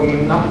เป็นคน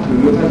นับถื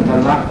อท่า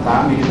นรักสา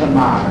มีท่าน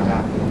มากนะครั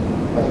บ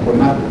เป็นคน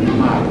นับถือ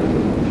มาก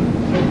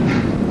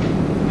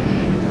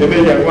จะไม่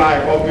อย่างไร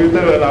คอมพิวเต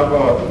อร์เรา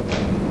ก็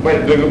ไม่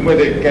ลืมไม่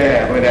ได้แก้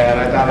ไม่ได้อะไ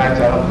รสา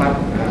รพัด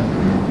นะ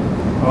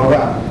เพราะว่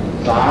า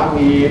สา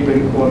มีเป็น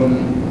คน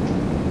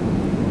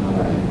อะไ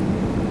ร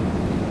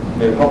เ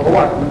นี่ยเพราะ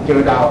ว่ามันเจ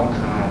อดาวอัง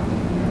คาร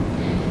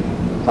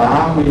สา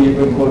มีเ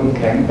ป็นคนแ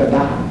ข็งกระ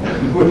ด้าง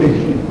พูดอย่าง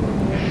นี้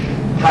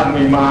ท่านไ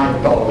ม่มา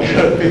ต่อเล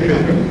ย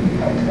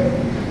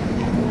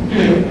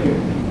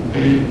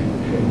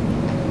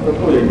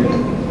พูดอย่างนี้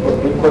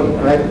เป็นคนอ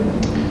ะไร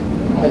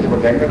ไม่ใช่คน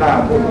แข็งกระด้าง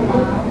พูดไ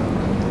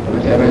ม่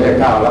ใช่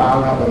ก้าวร้าว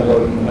ครับเป็นค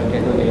นมันแค่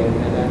ตัวเอง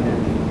นะ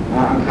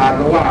อังคารเ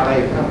พราะว่าอะไร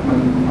ครับมัน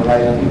อะไร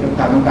ที่สำ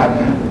คัญ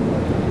นะ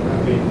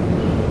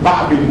บ้า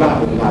บินแล้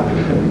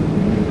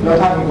ว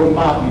ท่านเป็นคน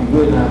บ้าบินด้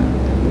วยนะ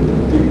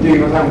จริงๆ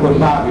แล้วท่านคน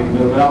บ้าบินเล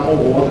ยเวลาโม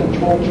โหท่านโช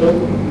กเชิด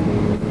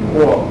พ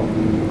วก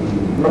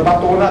ประ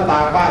ตูหน้าต่า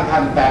งบ้านท่า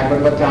นแตกเป็น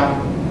ประจ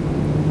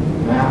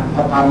ำนะถ้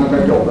าทำมันกระ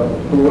จก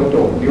ตัวกระจ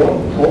กเดี๋ยว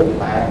โชก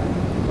แตก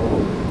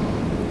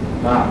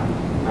นะ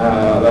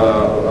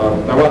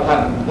แต่ว่า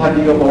ท่าน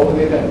ดีกับผม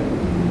นี่เลย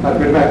ท่านเ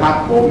ป็นแม่ทัพ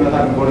ผมนะท่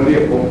านคนเรีย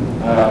กผม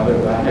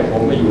ให้ผ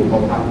มไม่อยู่กอ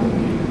งทัพ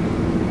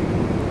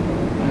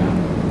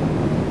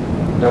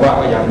แต่ว่า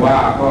ก็อย่างว่า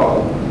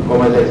ก็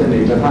ไม่ใช่สนิ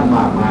ทกับท่านม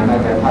ากมายนะ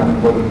แต่ท่าน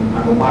คนอ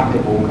นุมัติให้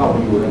ผมเข้าไป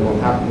อยู่ในกอง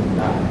ทัพ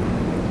ได้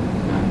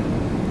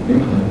นี่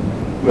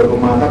เมื่อประ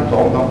มาณสัก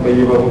2-3 ปี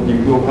ว่าจริง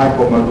ๆตัวพายผ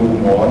มมาดู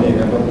หมอนี่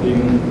นะต้องทิ้ง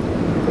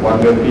วัน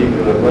เดือนปีเ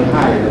กิดไว้ใ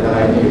ห้อะไร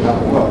นี่ครับ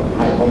ผมก็ใ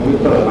ห้คอมพิว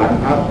เตอร์หลัง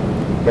ครับ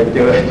ไปเจ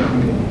อตรง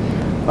นี้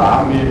สา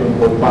มีเป็น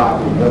คนบ้า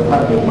อีกแล้วท่า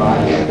นเป็นบ้า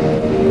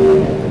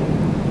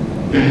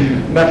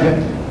นั่น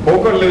ผม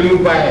ก็ลืม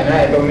ไปนะ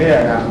ตรงนี้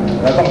นะ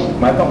แล้วต้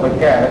องไป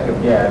แก้แล้ว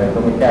แก้เลยต้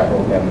องไปแก้โปร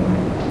แกรม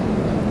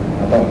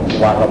ต้อง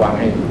วางระวัง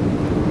ให้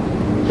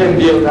เช่น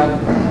เดียวกัน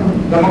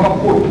แล้วมันก็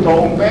พูดตร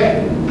งเป๊ะ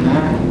นะ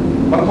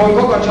บางคนเข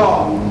าก็ชอ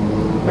บ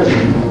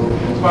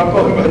บางค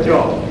นก็ชอ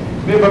บ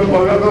นี่บางค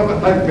นก็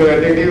ท่านเกิด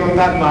อย่างนี้ของ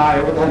ท่านมา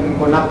เพราะท่าน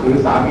คนนับถือ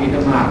สามีท่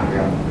านมากค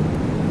รับ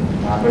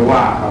ไปว่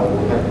าเขา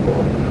ท่านโกร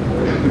ธ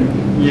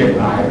เงียบ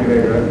หายไปเลย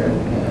แล้วกัน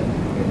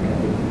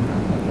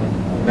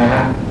นะฮ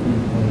ะ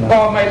ก็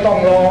ไม่ต้อง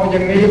รออย่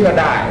างนี้ก็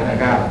ได้นะ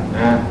ครับน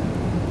ะ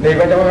นี่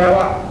ก็จะแปล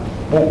ว่า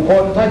บุคค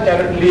ลถ้าจะ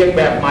เรียงแ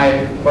บบใหม่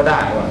ก็ได้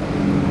ว่า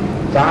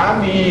สา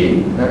มี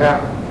นะครับ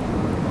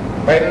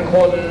เป็นค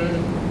น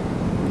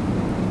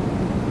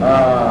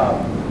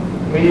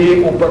มี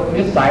อุป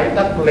นิสัย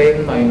นักเลง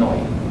หน่อย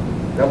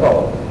ๆแล้วก็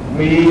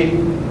มี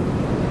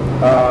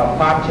ค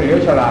วามเฉลียว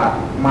ฉลาด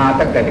มา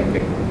ตั้งแต่เ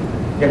ด็ก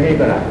ๆอย่างนี้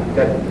ก็ได้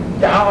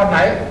จะเอาอันไหน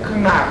ข้าง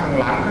หน้าข้าง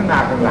หลัง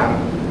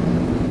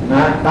น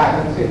ะได้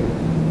ทั้งสิ้น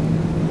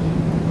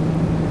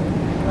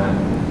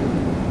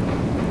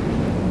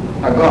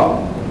แล้วก็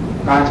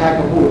การใช้ค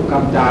ำพูดค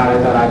ำจาอะไร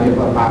ต่างๆนี่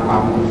ก็ตามควา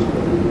มรู้สึก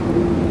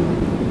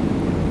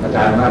อาจ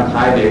ารย์มาท้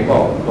ายเด็กก็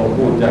ต้อง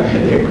พูดจะให้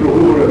เด็กรู้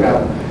เลยครับ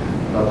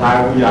ต่อท้าย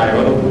ผู้ใหญ่ก็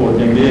ต้องพูด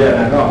อย่างนี้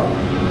นะก็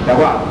แต่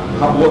ว่า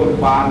ขบวน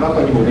ความแล้ว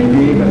ก็อยู่ใน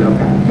นี้กันแล้ว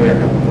กันเพื่อ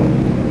ครับ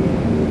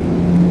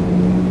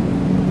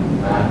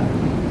นะ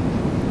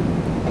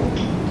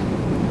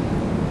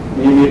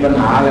มีปัญ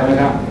หาอะไรไหม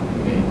ครับ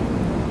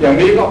อย่าง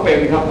นี้ก็เป็น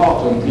ครับข้อ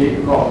สนธิ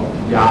ก็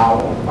ยาว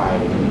ออกไป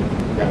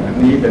อย่าง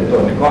นี้เป็นต้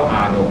นก็อ่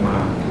านออกมา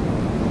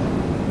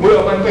เมื่อ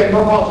มันเป็น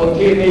ข้อสน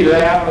ธินี่แ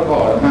ล้วก็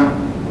นะ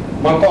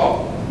มันก็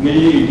มี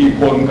อิทธิพ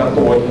ลกับ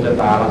ตัวชะ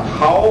ตาเ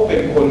ขาเป็น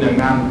คนอย่าง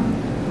นั้น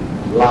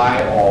ลาย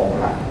ออก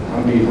ละทั้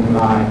งดีทั้ง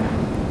ลาย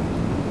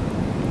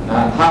นะ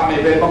ถ้าไม่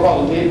เป็นข้อส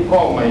นธิก็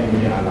ไม่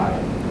มีอะไร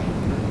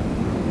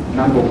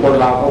นั้นบุคคล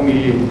เราก็มี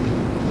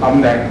ตำ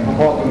แหน่ง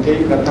ข้อสนธิ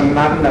กันทั้ง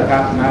นั้นนะครั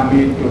บนะมี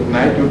จุดไห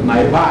น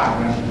บ้าง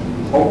นะ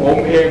ของผม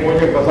เองมัน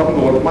ยังก็สำร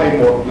วจไม่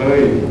หมดเล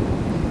ย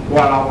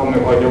ว่าเราก็ไม่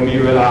ค่อยจะมี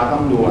เวลาส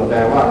ำรวจแ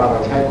ต่ว่าเราก็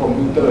ใช้คอม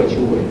พิวเตอร์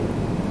ช่วย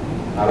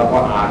เราก็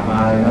อ่านมา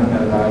นั้นอ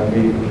ะไร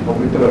มีคอม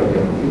พิวเตอร์อย่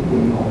างที่คุ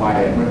ณเอาไป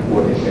มันคว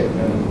รให้เสร็จ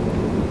นั้น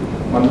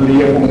มันเรี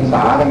ยงองศ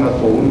าตั้งแต่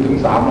0 ถึง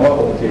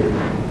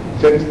 360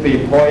 เซนซิทีฟ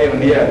พอยต์อย่าง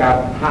นี้ครับ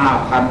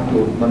 5,000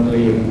 จุดมันเ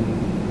รียง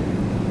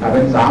เ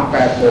ป็น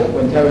386เ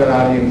ป็นใช้เวลา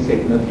เรียง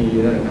10 นาที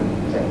นั่นครับ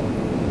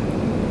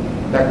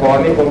แต่ก่อน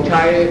นี้ผมใ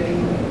ช้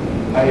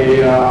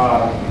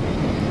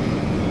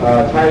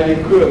ใช้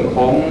เครื่องข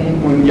อง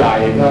มือใหญ่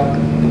ครับ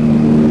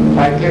ใ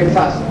ช้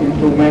Texas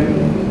Instrument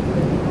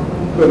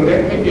เครื่องเล็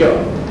กไม่เกี่ยว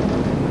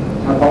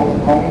ขอ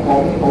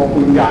ง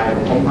ปืนใหญ่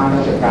ของทางร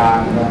าชการ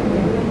นะ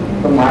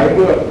สมัยเ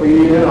มื่อปี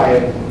เท่าไหร่22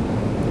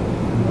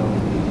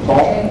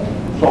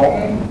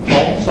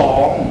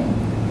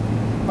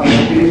ตั้งแ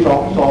ต่ปี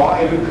22ไ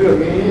อ้เครื่อง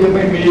นี้ยังไ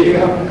ม่มี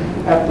ครับ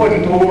Apple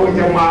II จ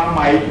ะมาให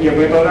ม่เกี่ยวไ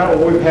ปตอนนั้นโอ้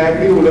ยแพง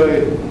ริ้วเลย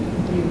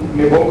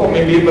นี่ผมก็ไ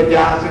ม่มีปัญญ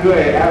าซื้อไ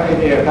อ้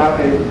เนี่ยครับไ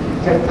อ้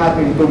เช็คค่า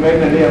ติดตัวเม็ด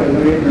เนี่ยมัน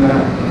นิดนะ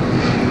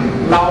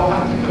เรา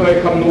เคย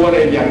คำนวณอะไร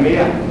อย่างนี้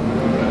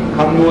ค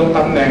ำนวณต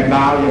ำแหน่งด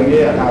าวอย่างนี้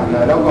ครับ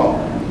แล้วก็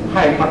ใ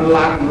ห้มัน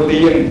ลังเ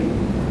รียง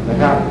นะ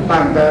ครับ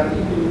ตั้งแต่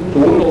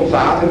0 องศ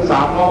าถึง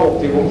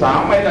360 องศา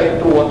ไม่ได้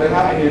ตรวจเลยค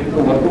รับไอ้นี่ต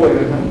รวจด้วยเล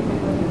ยครับ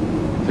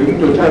ถึง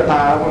จุดใช้ตา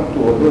แล้วมันต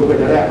รวจด้วยก็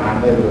จะได้อ่าน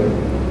ได้เลย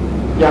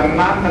อย่าง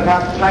นั้นนะครั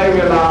บใช้เว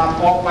ลา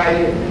ออกไ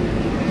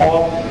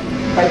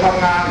ปท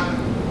ำงาน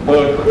เปิ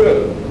ดเครื่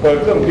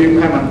องพิมพ์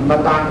ให้มัน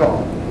นานๆก็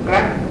แกร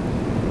ก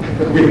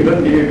พิมพ์ทัน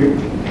ที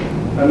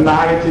นา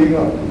นจริง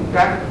ก็แกร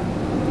ก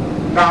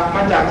กลับม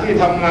าจากที่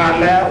ทำงาน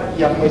แล้ว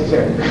ยังไม่เสร็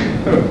จ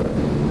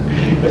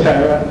ไม่ใช่ไห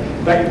ม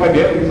ได้ประเ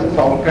ดี๋ยวอีกสัก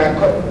2 แกรก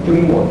ก็ถึง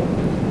หมด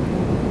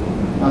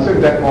ซึ่ง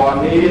แต่ก่อน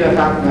นี้นะค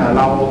รับเ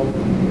รา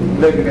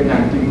เล่นกันอย่า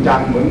งจริงจัง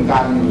เหมือนกั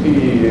นที่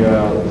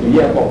สี่แย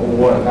กปอกบั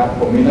วนะครับผ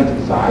มมีนักศึ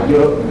กษาเย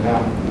อะนะครั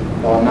บ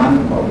ตอนนั้น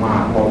ออกมา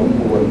พอสม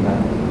ควรนะ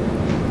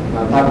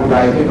ถ้าผู้ใด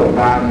ที่ต้อง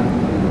การ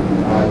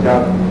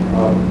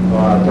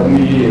จะ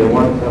มี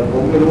ว่าผ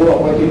มไม่รู้ว่า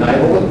ไว้ที่ไหน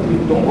ผมก็ที่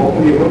ตรงผม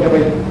ดีผมจะไป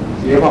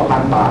เสียมา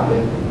1,000 บาทเล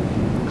ย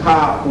ค่า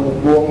ปลูก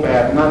รวงแบ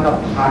บนั้น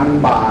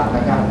1,000 บาทน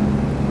ะครับ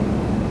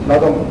เรา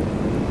ต้อง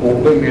ปลูก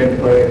ด้วยเมน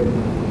เฟรม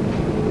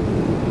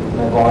แ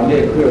ต่ก่อนเนี่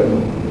ยเครื่อง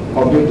ค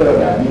อมพิวเตอร์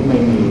แบบนี้ไม่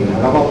มีนะ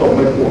แล้วก็ส่งไ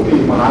ปปลูกที่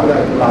มหาวิทยา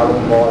ลัยจุฬาล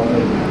งกรณ์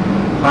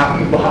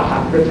1,000 บาท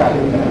ก็ใช่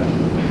นะ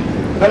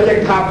แล้วยัง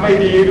ทำไม่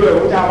ดีด้วยผ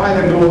มจะให้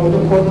ท่านดูทุ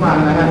กคนมา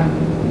นะฮะ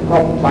ก็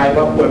ใส่ม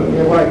าเปิดไ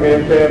ม่ว่าเมน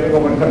เฟรมก็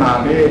มันขนาด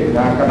นี้น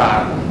ะกระดา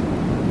ษ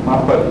มา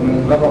เปิดนึง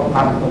แล้วก็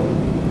พัน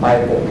ไป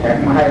ปกแข็ง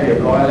มาให้เรียบ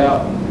ร้อยแล้ว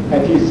ไอ้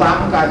ที่ซ้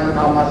ำกันมัน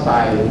เอามาใส่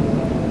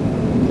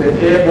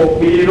A บวก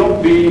B ลบ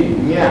B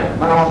เนี่ย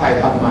มันเอามาใส่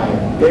ทำไม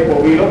A บวก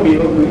B ลบ B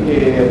ก็คือ A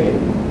เนี่ย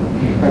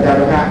เข้าใจไ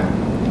หมครับ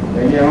อย่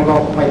างเงี้ยมันก็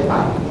ไม่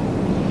ตัด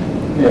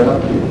เนี่ยเรา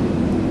ผิด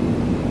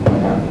นะ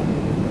ครับ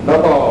แล้ว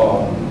ก็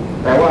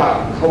แต่ว่า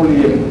เขาเ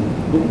รียน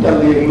รู้จะ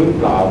เรียนหรือเ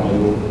ปล่าไม่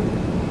รู้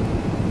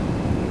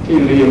ที่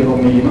เรียนก็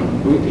มีมั้ง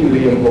หรือที่เ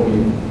รียนก็มี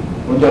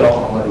ผมจะลอง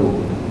เอามาดู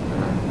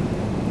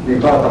ที่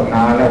ก็ทำง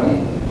านแล้ว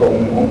ส่ง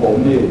ของผม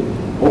นี่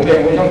ผมเอง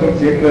ไม่ต้องเ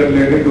สียเงินเล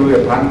ยได้ดูแต่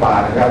1,000 บา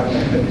ทนะครับ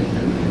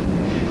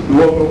ร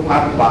วม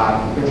1,000 บาท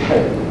ไม่ใช่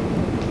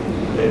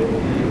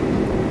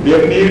เดี๋ยว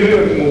นี้เรื่อ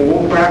งหมู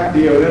แป๊บเ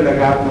ดียวนั่นแหละ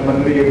ครับมัน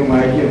เรียงมา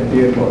เยี่ยมเตี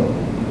ยนหมด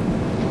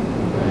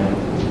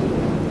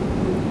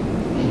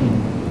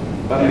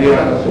ตอนเรียน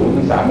0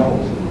 ถึง 360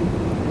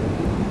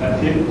อา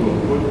ชีพปลูก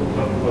พุทธ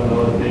คนโร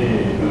ตี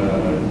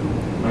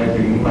หมาย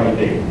ถึงวัยเ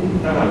ด็ก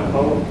ถ้าหากเขา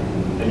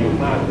อายุ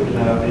มากขึ้นแ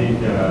ล้วนี่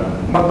จะ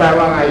มันแปล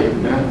ว่าไงอีก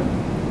นะ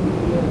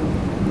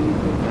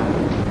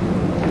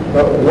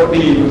ก็หัว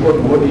ดีเป็นคน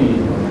หัวดี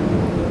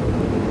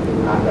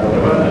แต่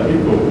ว่าอาชีพ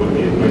ปลูกพุทธ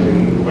นี่หมายถึง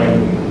วัยห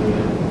นุ่ม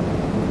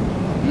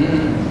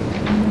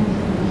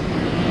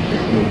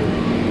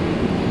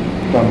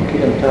ความคิด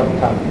ชอบ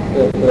ทำเ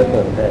พื่อเ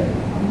ปิดแต่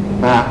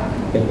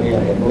เป็นตัวอย่า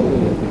งผู้อื่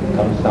นค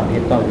ำสั่งที่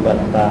ต้องปฏิบัติ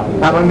ตาม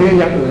ถ้ามันมี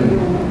อย่างอื่น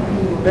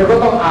เดี๋ยวก็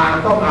ต้องอ่าน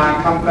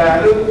คำแปล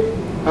หรือ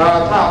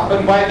ถ้าเป็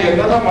นวัยเด็ก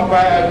ก็ต้องมาแปล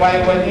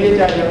วัยนี้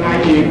จะยังไง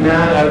อีกนะ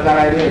อะไ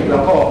รนี่แล้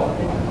วก็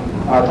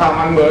ถ้า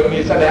มันเหมือนมี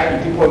แสดงอิ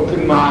ทธิพลขึ้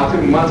นมาซึ่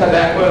งมาแสด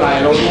งเมื่อไหร่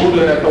เรารู้เล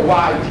ยต้องว่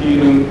าอีกที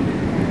หนึ่ง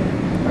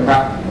นะครั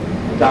บ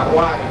จาก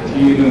ว่าอีก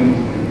ทีหนึ่ง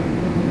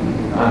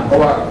เพราะ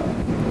ว่า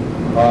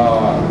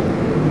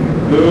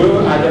หรือ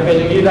อาจจะเป็น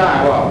อย่างนี้ได้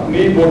ว่า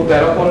มีบุตรแต่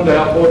ละคน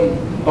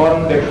ตอน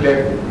เด็ก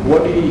ๆหัว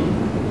ดี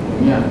อย่า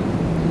งเงี้ย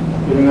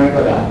เป็นยังไง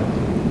ก็ได้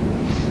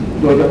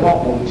โดยเฉพาะ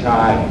ผู้ช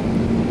าย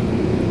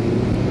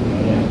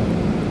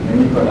อย่าง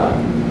นี้ก็ได้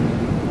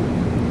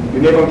ที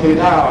นี้บางที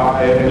ถ้า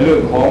เรื่อ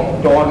งของ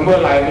จรเมื่อ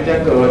ไหร่มันจะ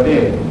เกิด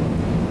นี่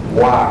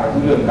ว่า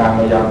เรื่องการพ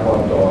ยากร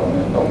ณ์จร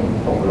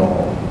ต้องรอ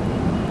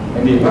อั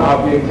นนี้ก็เอา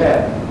เพียงแค่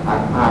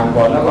อ่าน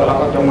ก่อนแล้วก็เรา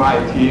ก็จะมา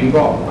อีกที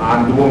ก็อ่าน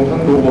ดวงทั้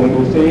งดวง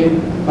ดูซิ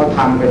เขาท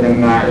ำเป็นยัง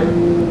ไง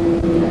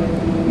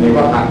นี่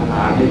ก็อ่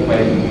านที่เป็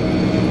น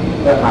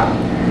ก็หัด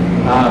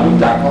รู้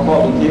จักเขาก็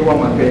บางทีว่า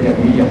มันเป็นอย่าง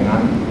นี้อย่างนั้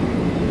น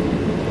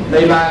ใน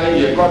รายละเ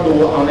อียดก็ดู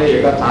เอาในเอ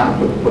กสาร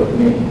ฝึก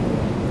นี่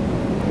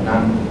นะ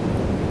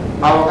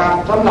เอาครับ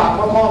สำหรับ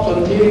ข้อสน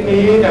ธิ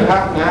นี้นะครั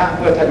บนะเ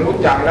มื่อท่านรู้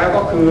จักแล้ว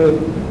ก็คือ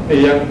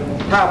อย่าง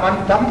ถ้ามัน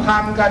สัมพั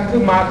นธ์กัน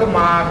ขึ้นมา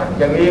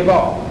อย่างนี้ก็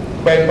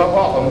เป็น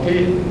ข้อสนธิ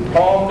พ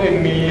ร้อมด้วย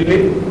มีฤ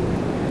ทธิ์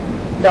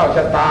เจ้าช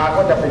ะตา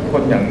ก็จะเป็นค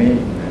นอย่างนี้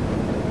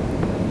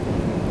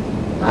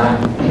นะ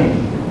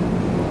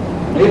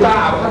นี่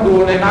ถ้าดู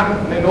ในนั้น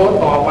ในโน้ต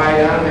ต่อไป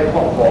นะในข้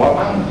อขอ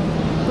มั้ง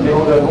ใน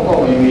ข้อเดิมเขาก็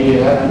ไม่มี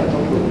แล้วนะต้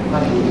องดูท่า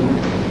นดู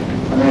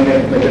อันนี้ไม่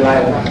เป็นไร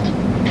นะ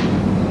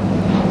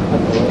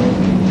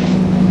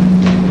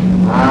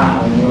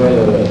อันนี้ไว้เ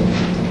ลย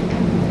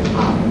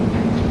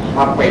ท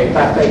ำเป็ด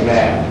ตัดใส่แหว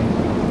น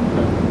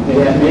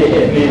นี่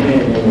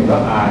ก็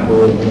อ่านดู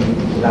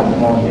เรา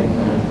มองเห็น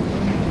นะ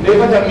นี่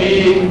ก็จะมี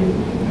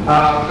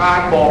การ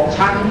บอก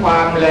ชั้นควา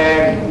มแร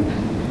ง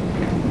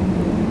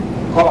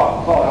ข้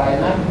ออะไร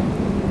นะ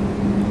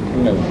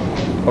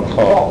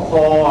ข้อค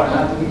อน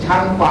ะถึงชั้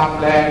นความ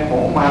แรงขอ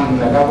งมัน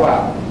นะครับว่า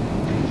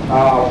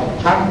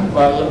ชั้น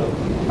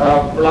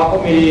เราก็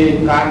มี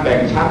การแบ่ง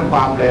ชั้นคว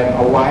ามแรงเอ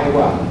าไว้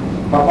ว่า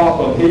พระข้อ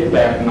ส่วนที่แบ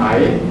บไหน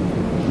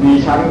มี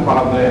ชั้นควา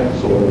มแรง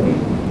สูง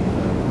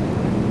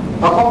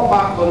พระข้อคว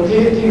ามส่วน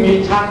ที่มี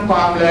ชั้นคว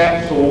ามแรง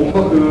สูง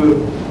ก็คือ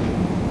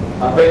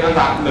เป็นอัน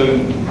ดับหนึ่ง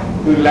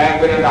คือแรง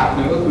เป็นอันดับห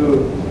นึ่งก็คือ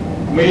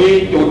มี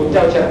จุดเ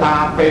จ้าชะตา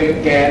เป็น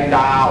แกนด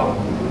าว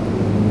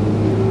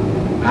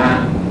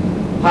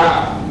ถ้า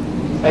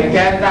ไอ้แก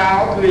นดาว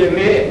คืออย่าง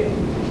นี้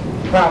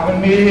ถ้ามัน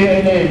มีไอ้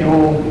นี่อยู่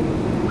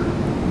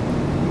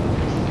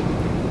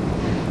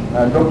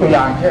ยกตัวอ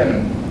ย่างเช่น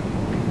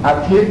อา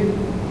ทิตย์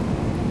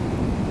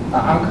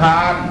อังค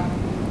าร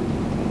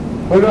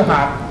พฤ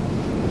หัส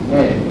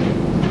นี่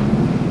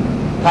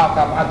เท่า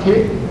กับอาทิต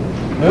ย์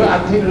หรืออา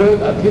ทิต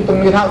ย์ตรง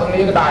นี้เท่าตรง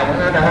นี้ก็ได้น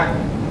ะฮะ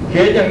เขี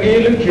ยนอย่างนี้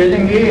หรือเขียนอย่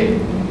างนี้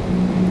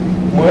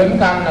เหมือน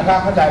กันนะครับ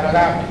เข้าใจไหมค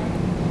รับ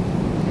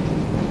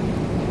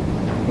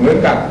เหมือน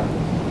กัน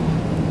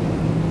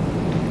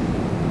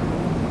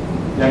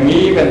อย่าง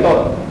นี้เป็นต้น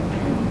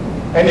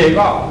ไอ้นี่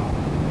ก็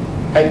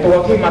ไอ้ตัว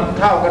ที่มัน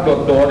เท่ากับ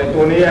โดดไอ้ตั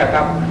วนี้ค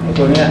รับไอ้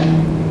ตัวนี้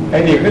ไอ้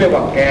นี่เขาเรียก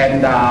ว่าแกน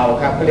ดาว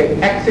ครับเขาเรียก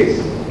axis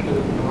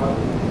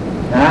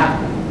นะ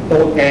ตั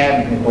วแกน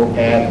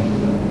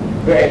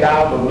คือไอ้ดาว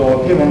โดด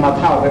ที่มันมา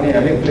เท่ากันนี่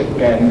เรียกแ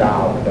กนดา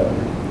ว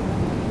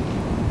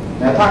แ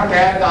ต่ถ้าแก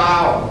นดา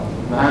ว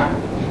นะ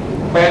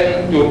เป็น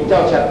จุดเจ้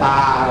าชะตา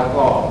แล้ว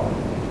ก็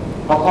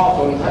พระข้อ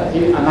ส่วน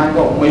ที่อันนั้น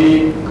ก็มี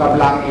ก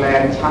ำลังแร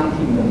งชั้น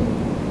ที่หนึ่ง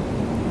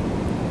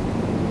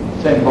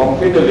เช่นของ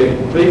ฟิเดริก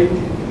ฟริก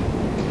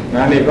น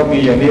ะนี่ก็มี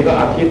อย่างนี้ก็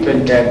อาทิตย์เป็น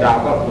แกนดาว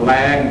ก็แร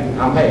งท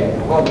ำให้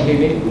ข้อที่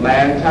นี้แร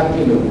งชั้น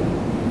ที่หนึ่ง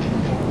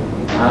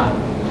นะ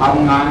ท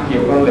ำงานเกี่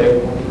ยวกับเหล็ก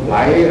ไหล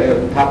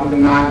ท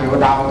ำงานเกี่ยวกับ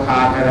ดาวอังคา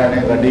รอะไรเ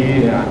นี่ยก็ดี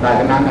เนี่ยได้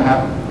ทั้งนั้นนะครับ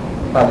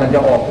แต่ท่านจะ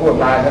ออกพูด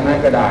ตายทั้งนั้น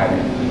ก็ได้เ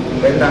นี่ย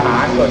เป็นทหา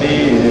รก็ดี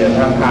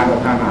ทำการกับ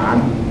ทหาร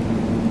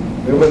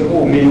หรือเป็น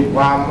ผู้มีค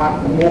วาม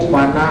มุม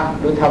านะ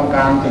หรือทำก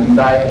ารสิ่งใ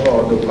ดก็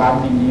ด้วยความ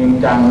จริง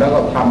จังแล้วก็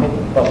ทำให้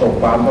ประสบ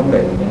ความสำเ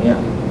ร็จอย่างเงี้ย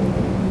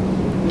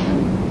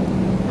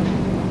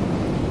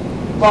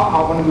ก็เอ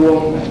ามันรว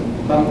ม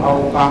ต้องเอา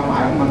ความหมา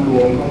ยของมันร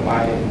วมเข้าไป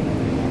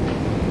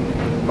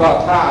ก็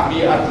ถ้ามี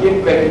อาทิต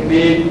ย์เป็น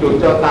ดีจุด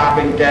เจ้าตาเ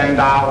ป็นแกน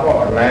ดาวก็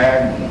แรง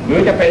หรือ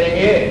จะเป็นอย่าง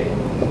นี้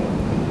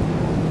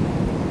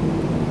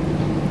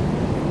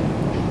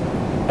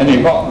อันนี้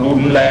ก็รุ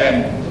นแรง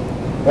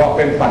เพราะเ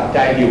ป็นปัจ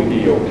จัยเ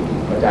ดียว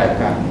เข้าใจ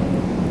ครับ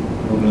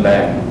รุนแร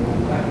ง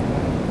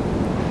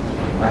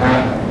นะฮะ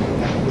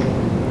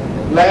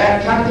แรง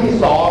ชั้นที่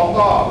สอง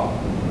ก็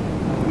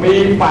มี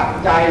ปัจ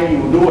จัยอ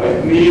ยู่ด้วย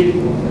มี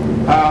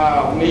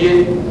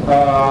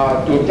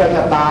จุดเจ้าช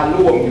ะตา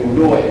ร่วมอยู่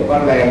ด้วยก็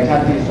แรงชั้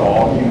นที่สอ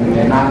งอยู่ใน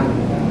นั้น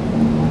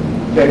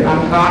เป็นอั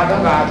งคารทั้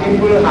งหลายที่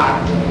พฤหัส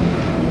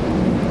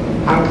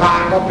อังคาร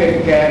ก็เป็น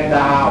แกนด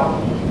าว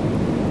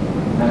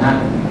นะฮะ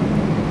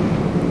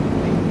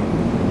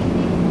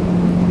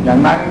อย่าง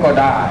นั้นก็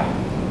ได้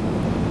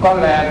ก็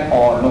แรง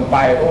อ่อนลงไป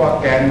เพราะว่า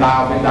แกนดา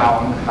วเป็นดาว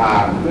อังคา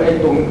รคือไอ้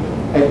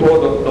ตัว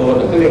โดดๆ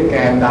ก็เรียกแก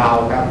นดาว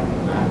ครับ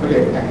ก็เรี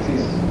ยก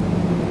axis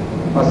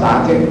ภาษา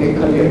เทคนิคเ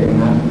ขาเรียกอย่าง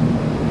นั้น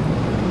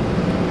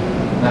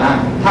นะ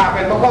ถ้าเ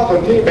ป็นข้อส่ว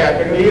นที่แบบอ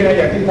ย่างนี้นะอ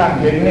ย่างที่ท่าน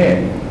เห็นนี่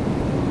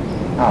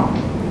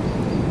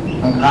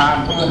อังคาร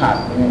พฤหัส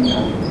นี่น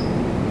ะ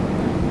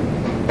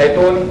แต่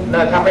ตัว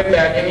ถ้าเป็นแบ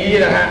บอย่างนี้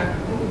นะฮะ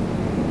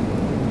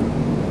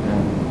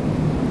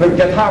มัน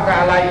จะเท่ากับ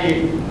อะไรอีก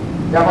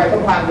จะไปสั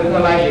มพันธ์ถึงอ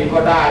ะไรอีกก็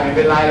ได้ไม่เ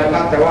ป็นไรแล้วค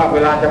รับแต่ว่าเว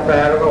ลาจะแปล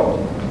แล้วก็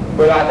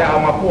เวลาจะเอา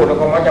มาพูดแล้ว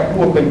ก็มักจะ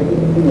พูดเป็น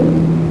คู่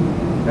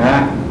นะ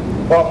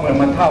เพราะเหมือน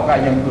มันเท่ากับ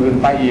อย่างอื่น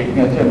ไปอีกเ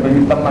นี่ยเช่นเป็น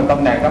ต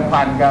ำแหน่งสัม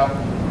พันธ์กับ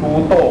พลู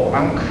โต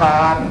อังค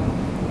าร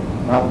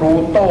พลู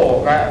โต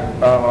กับ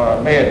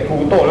เมษพลู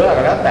โตหรืออะไร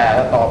ก็แล้วแต่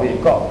ต่อไปอีก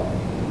ก็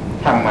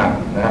ทางมัน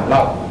นะครับเรา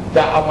จ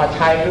ะเอามาใ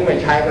ช้หรือไม่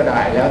ใช้ก็ได้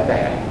แล้วแ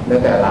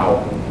ต่เรา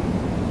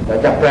แต่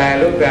จะแปลห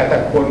รือแปลแต่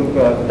คน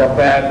จะแป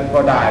ลก็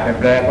ได้ไม่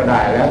แปลก็ได้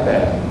แล้วแต่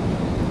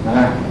น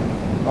ะ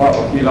เพราะบ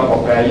างทีเราบอ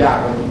กแปลยาก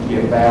เราเขีย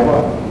นแปลว่า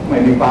ไม่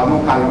มีความส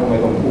ำคัญเราไม่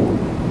ต้องพูด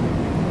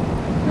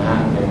นะ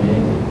อย่างนี้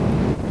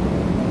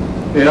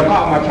เดี๋ยวเราก็เ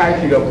อามาใช้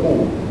ทีละคู่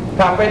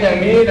ถ้าเป็นอย่าง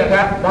นี้นะค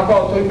รับแล้วก็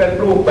ซื้อเป็น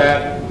รูปแบบ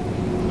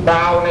ด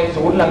าวใน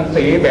ศูนย์รัง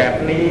สีแบบ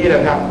นี้น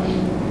ะครับ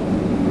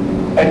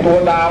ไอตัว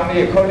ดาว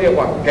นี่เขาเรียก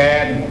ว่าแก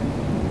น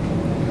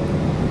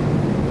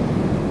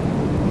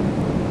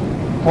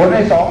ผลใน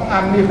สองอั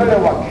นนี้เขาเรีย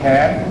กว่าแข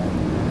น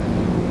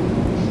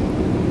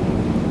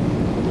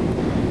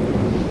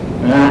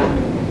นะ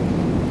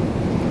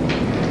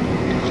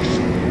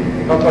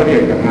ก็เรีย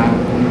กอย่างนั้น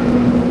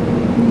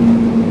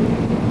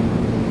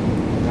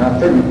นะ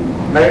ซึ่ง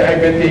ในไอ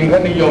เบนติงเขา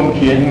นิยมเ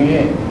ขียนอย่าง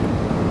นี้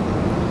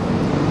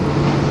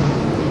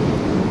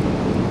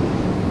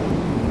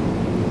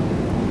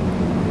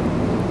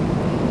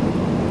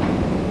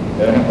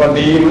ก็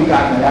ดีเหมือนกั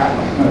นนะครับ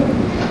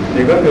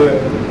นี่ก็คือ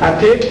อา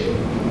ทิตย์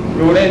อ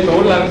ยู่ในศู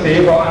นย์รังสี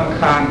ของอัง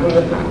คารพฤ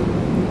หัส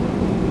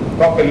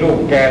ก็เป็นลูก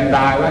แกนด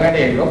าวแล้วนั่นเ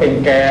องก็เป็น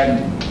แกน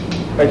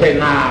ไม่ใช่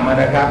หน้ามัน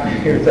นะครับ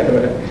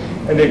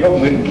อันนี้ก็เ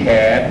หมือนแข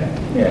น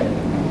เนี่ย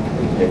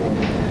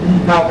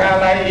เท่ากับอะ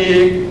ไรอี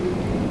ก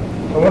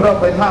สมมติเรา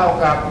ไปเท่า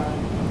กับ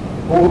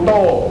พลูโต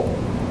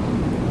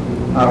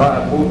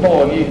พลูโต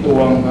นี่ด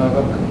วง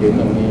ก็เขียนอ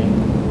ย่างนี้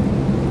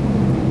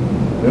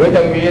หรือจ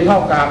ะมีเท่า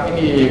กับไอ้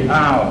นี่อีก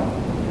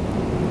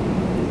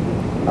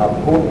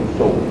พุธ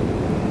ศุกร์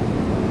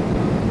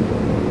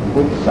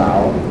พุธเสา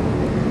ร์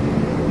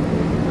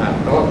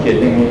ก็เขียน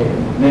อย่างนี้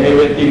ในเอเ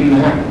วตินนะ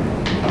ฮะ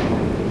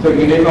ซึ่ง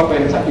อันนี้ก็เป็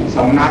นอีกส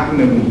ำนักห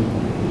นึ่ง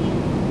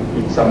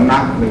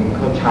เ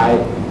ขาใช้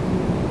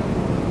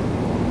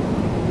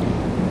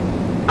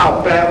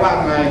แปลว่า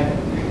ไง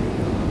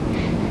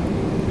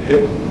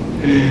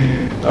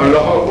เร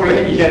าผู้ล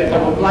ะเอียดท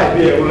ำไล่เ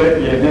ดียวละ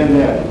เอียดเ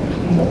นี่ย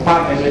ฟา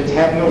ดในแช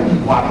มป์นู่น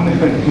หวังเล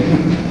ย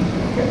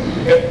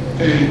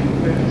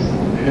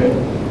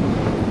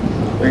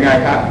เป็นไง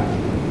ครับ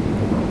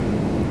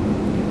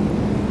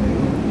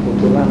คุณ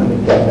คิดว่ามันเป็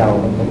นแกนดาวเ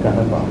หมือนกันห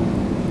รือเปล่า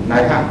ไหน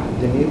ครับ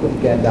อย่างนี้เป็น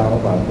แกนดาวหรือ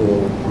เปล่าตัว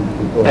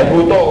แต่พลู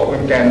โตเป็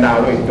นแกนดาว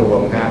ด้วยตัว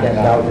ครับแกน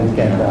ดาวเป็นแก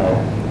นดาว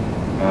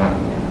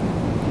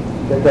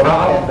จะว่า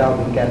แกนดาวเ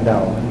ป็นแกนดา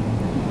ว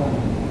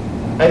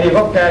ไอ้นี่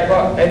ก็แกนก็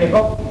ไอ้นี่ก็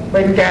เ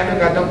ป็นแกนด้วย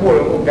กันทั้งคู่เล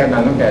ยแกนดา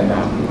วทั้งแกนดา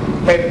ว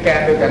เป็นแก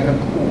นด้วยกันทั้ง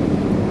คู่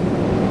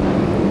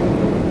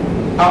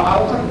เ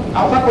อ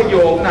าสักประโย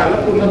คนะแล้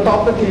วคุณจะตอบ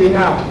สักทีค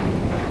รับ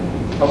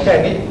เอาแค่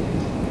นี้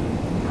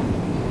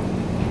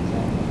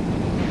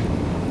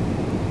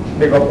เ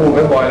ด็กก็พูดไป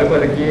บ่อยแล้วเมื่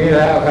อกี้แ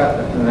ล้วครับ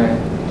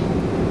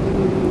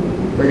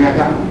เป็นไง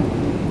ครับ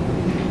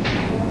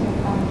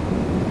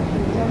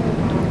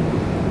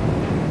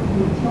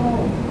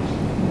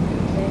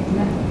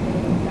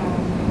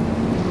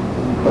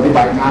ปฏิ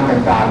บัติงาน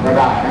ต่างๆก็ไ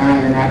ด้นะ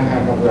อย่างนั้นนะ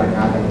ปฏิบัติง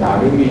านต่างๆ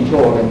หรือมีโช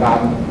ว์ในการ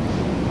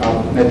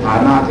ในฐา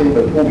นะที่เ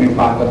ป็นผู้มีค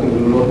วามกระตือ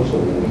รือร้น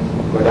สูง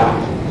ก็ได้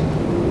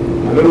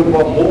หรือพ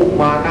อมุก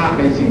มาหน้า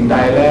ในสิ่งใด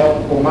แล้ว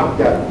คงมัก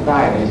จะได้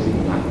ในสิ่ง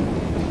นั้น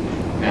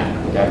เนี่ย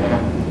เข้าใจไหมค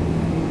รับ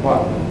เพ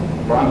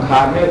ราะอังคา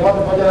รเนี่ยเพ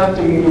ราะฉะนั้น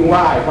จึงว่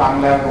าให้ฟัง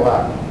แล้วว่า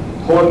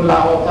คนเร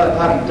าถ้า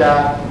ท่านจะ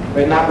เ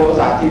ป็นนักโหรา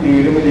ศาสตร์ที่ดี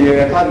หรือไม่ดี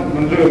ท่านมั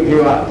นเรื่องที่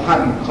ว่าท่า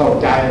นเข้า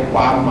ใจคว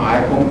ามหมาย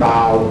ของด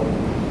าว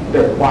ไ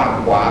ด้กว้าง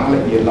ขวางล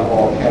ะเอียดละอ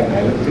อแค่ไหน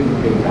และซึ่ง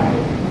เป็นไง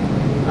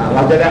เร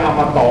าจะได้เอา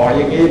มาต่ออ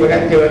ย่างนี้ไปกั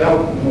นเจอแล้ว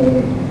มุง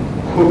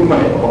คุณไม่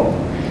ออก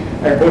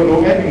ไอ้คนรู้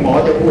แค่ที่หมอ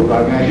จะพูดว่า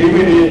ไงดีไ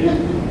ม่ดี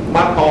ม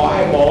าต่อให้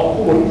หมอ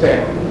พูดเสร็จ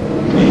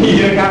นี่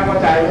นะครับเข้า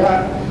ใจว่า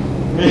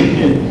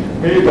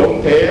มีถม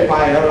เทไป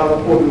แล้วเราก็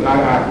พูด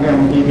เนี่ย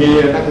มี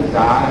นักศึกษ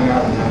านะ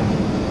ครับ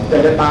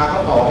จะตาเข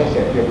าต่อให้เส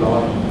ร็จเรียบร้อ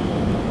ย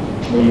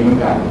มีเหมือน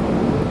กัน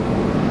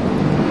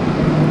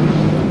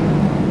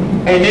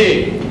ไอ้นี่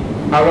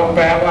เอาลงแป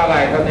ลว่าอะไร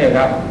ครับเนี่ยค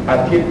รับอา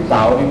ทิตย์เส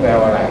าร์นี่แปล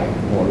ว่าอะไร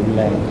หัวรุนแ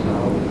รง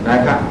นะ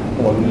ครับ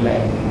หัวรุนแร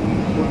ง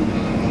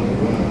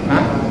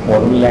หัว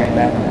รุนแรงไ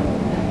ด้นะ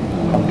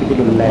ความคิด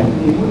รุนแรง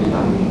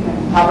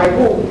ถ้าไป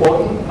พูดฝน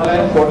อะไร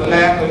ฝนแร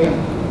งเลย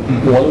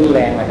หัวรุนแร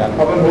งนะครับพ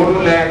อเป็นหัวรุ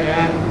นแรงเนี่ย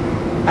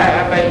ไอ้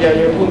อย่า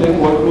พูดถึง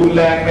หัวรุนแ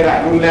รงไม่ได้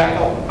รุนแรง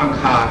ต้องอัง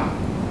คาร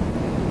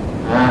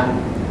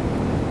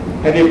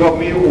ไอ้นี่ก็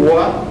มีหัว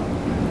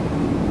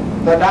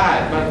จะได้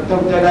มัน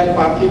จะได้ค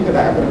วามคิดก็ไ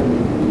ด้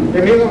ที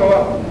นี้ก็บอกว่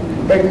า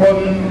เป็นคน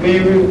มี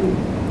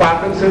ความ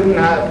ลึกซึ้ง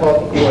นะพอ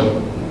ควร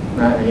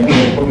นะอย่าง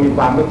นี้คนมีค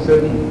วามลึกซึ้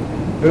ง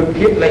หรือ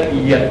คิดละเ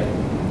อียด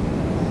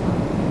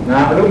นะ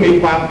หรือมี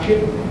ความคิด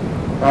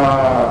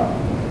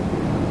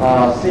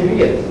ซีเรี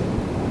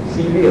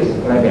ยส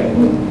อะไรแบบ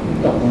นี้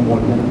ตกกังว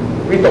ล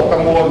วิตกกั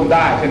งวลไ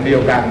ด้เช่นเดีย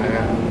วกันนะค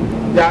รับ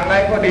อย่างไร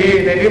ก็ดี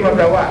ในนี้มันแ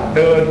ปลว่าเ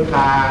ดินท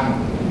าง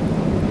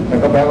แล้ว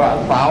ก็แปลว่า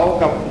เสา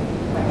กับ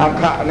อัง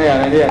คารเนี่ยอะ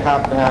ไรเนี่ยครับ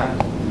นะฮะ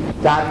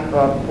จันทร์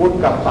พุธ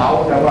กับเสา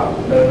แปลว่า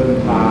เดิน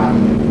ทาง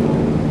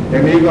อย่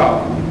างนี้ก็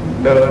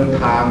เดิน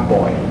ทาง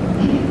บ่อย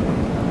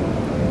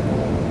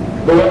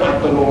โดยอั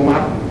ตโนมั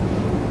ติ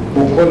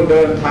บุคคลเ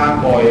ดินทาง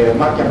บ่อย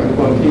มักจะเป็น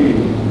คนที่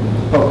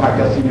เขาขาด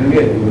จะซีเรี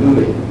ยสอยู่เรื่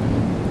อย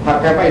ถ้า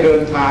แกไม่เดิ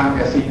นทางแก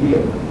ซีเรีย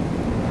ส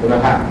ถูกไหม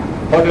ครับ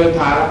พอเดิน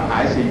ทางแล้วหา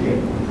ยซีเรียส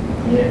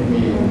นี่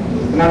มี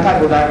นั้นท่าน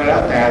ผู้ใดไปแล้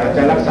วแต่จ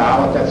ะรักษา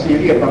ว่าจะซี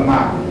เรียสม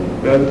าก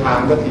ๆเดินทาง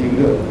ก็ทีเ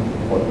รื่อง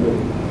ผลเรื่อง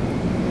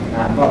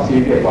ก็ซี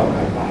เรียสกว่าใค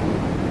รไป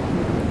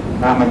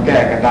มันแก้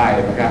กันได้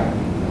นะครับ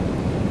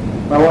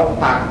แปลว่า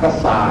ตรรก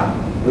ศาสตร์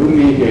หรือ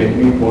มีเหตุ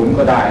มีผล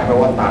ก็ได้เพราะ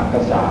ว่าตรรก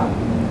ศาสตร์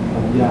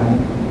ปัญญา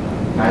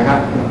ไหนครับ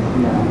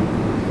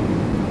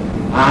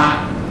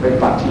เป็น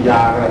ปรัชญ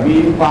ามี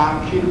ความ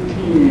คิด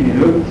ที่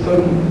ลึกซึ้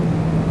ง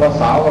ก็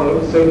สาวก็ลึ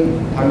กซึ้ง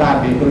ทางด้าน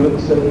ดีก็ลึก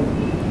ซึ้ง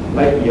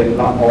ละเอียด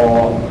ละออ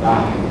ได้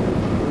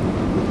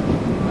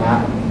นะ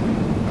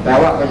แต่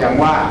ว่าก็อย่าง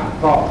ว่า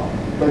ก็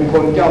เป็นค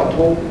นเจ้า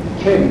ทุกข์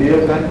เข้มดีแล้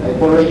วกันไอ้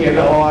คนละเอียด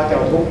ละออเจ้า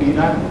ทุกข์ดี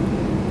นะ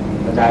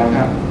เข้าใจไหมค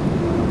รับ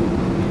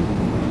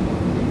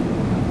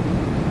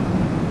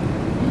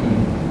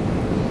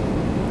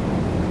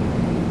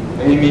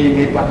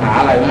มีปัญหา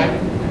อะไรไหม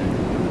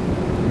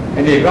ไอ้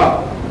นี่ก็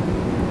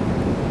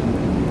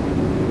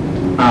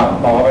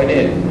ต่อไป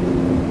นี่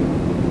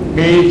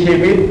มีชี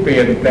วิตเปลี่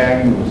ยนแปลง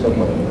อยู่เส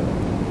มอ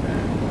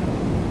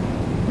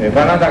เนี่ยเพร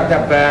าะนั้นถ้าจะ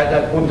แปลจะ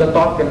คุณจะ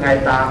ต๊อดยังไง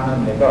ตามนั่น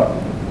เนี่ยก็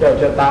เจ้า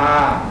ชะตา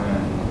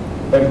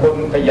เป็นคน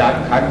ขยัน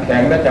ขันแข็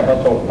งและจะประ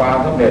สบความ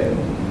สำเร็จ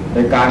ใน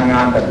การง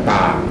าน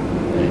ต่าง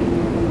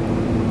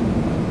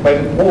ๆเป็น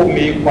ผู้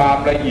มีความ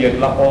ละเอียด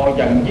ละอออ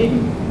ย่างยิ่ง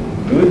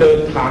หรือเดิน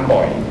ทางบ่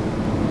อย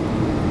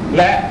แ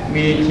ละ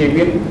มีชี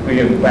วิตเป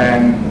ลี่ยนแปลง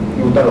อ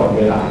ยู่ตลอดเ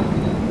วลา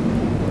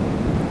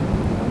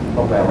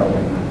ต้องแปลว่าอย่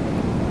างนั้น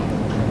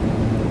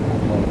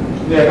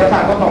เนี่ยท่า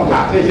นก็ต้อง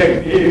หัดที่อย่าง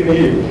นี้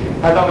นี่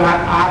ถ้าต้องหัด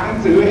อ่านหนัง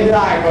สือให้ไ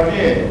ด้ก่อน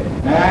นี่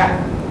นะ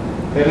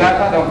เสร็จแล้ว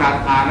ถ้าต้องหัด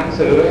อ่านหนัง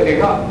สือเด็ก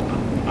ก็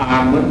อ่า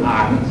นเหมือนอ่า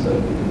นหนังสือ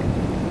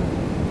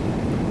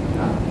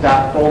จะ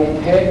ตรง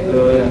เท็จเล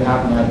ยนะครับ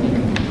นะที่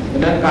ดัง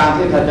นั้นการ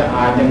ที่ท่านจะ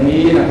อ่านอย่าง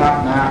นี้นะครับ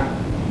นะ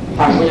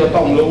ท่านก็จะ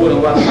ต้องรู้นะ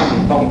ว่าท่าน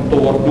ต้องต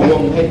รวจดว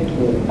งให้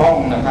ถูกต้อง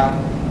นะครับ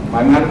ไม่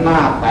งั้นหน้า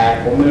แตก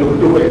ผมไม่รู้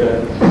ด้วยเลย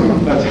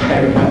เข้าใจ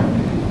ไหมครับ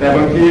แต่บ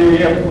างทีเ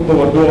นี่ยตร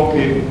วจดวง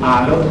ผิดอ่า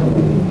นแล้วถูก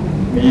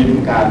มีเหมือ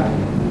นกัน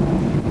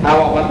ถ้า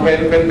บอกมันเ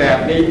ป็นแบบ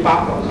นี้ปั๊บ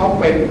เขา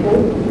เป็นปุ๊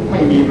บไม่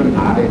มีปัญห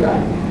าใด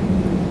ๆ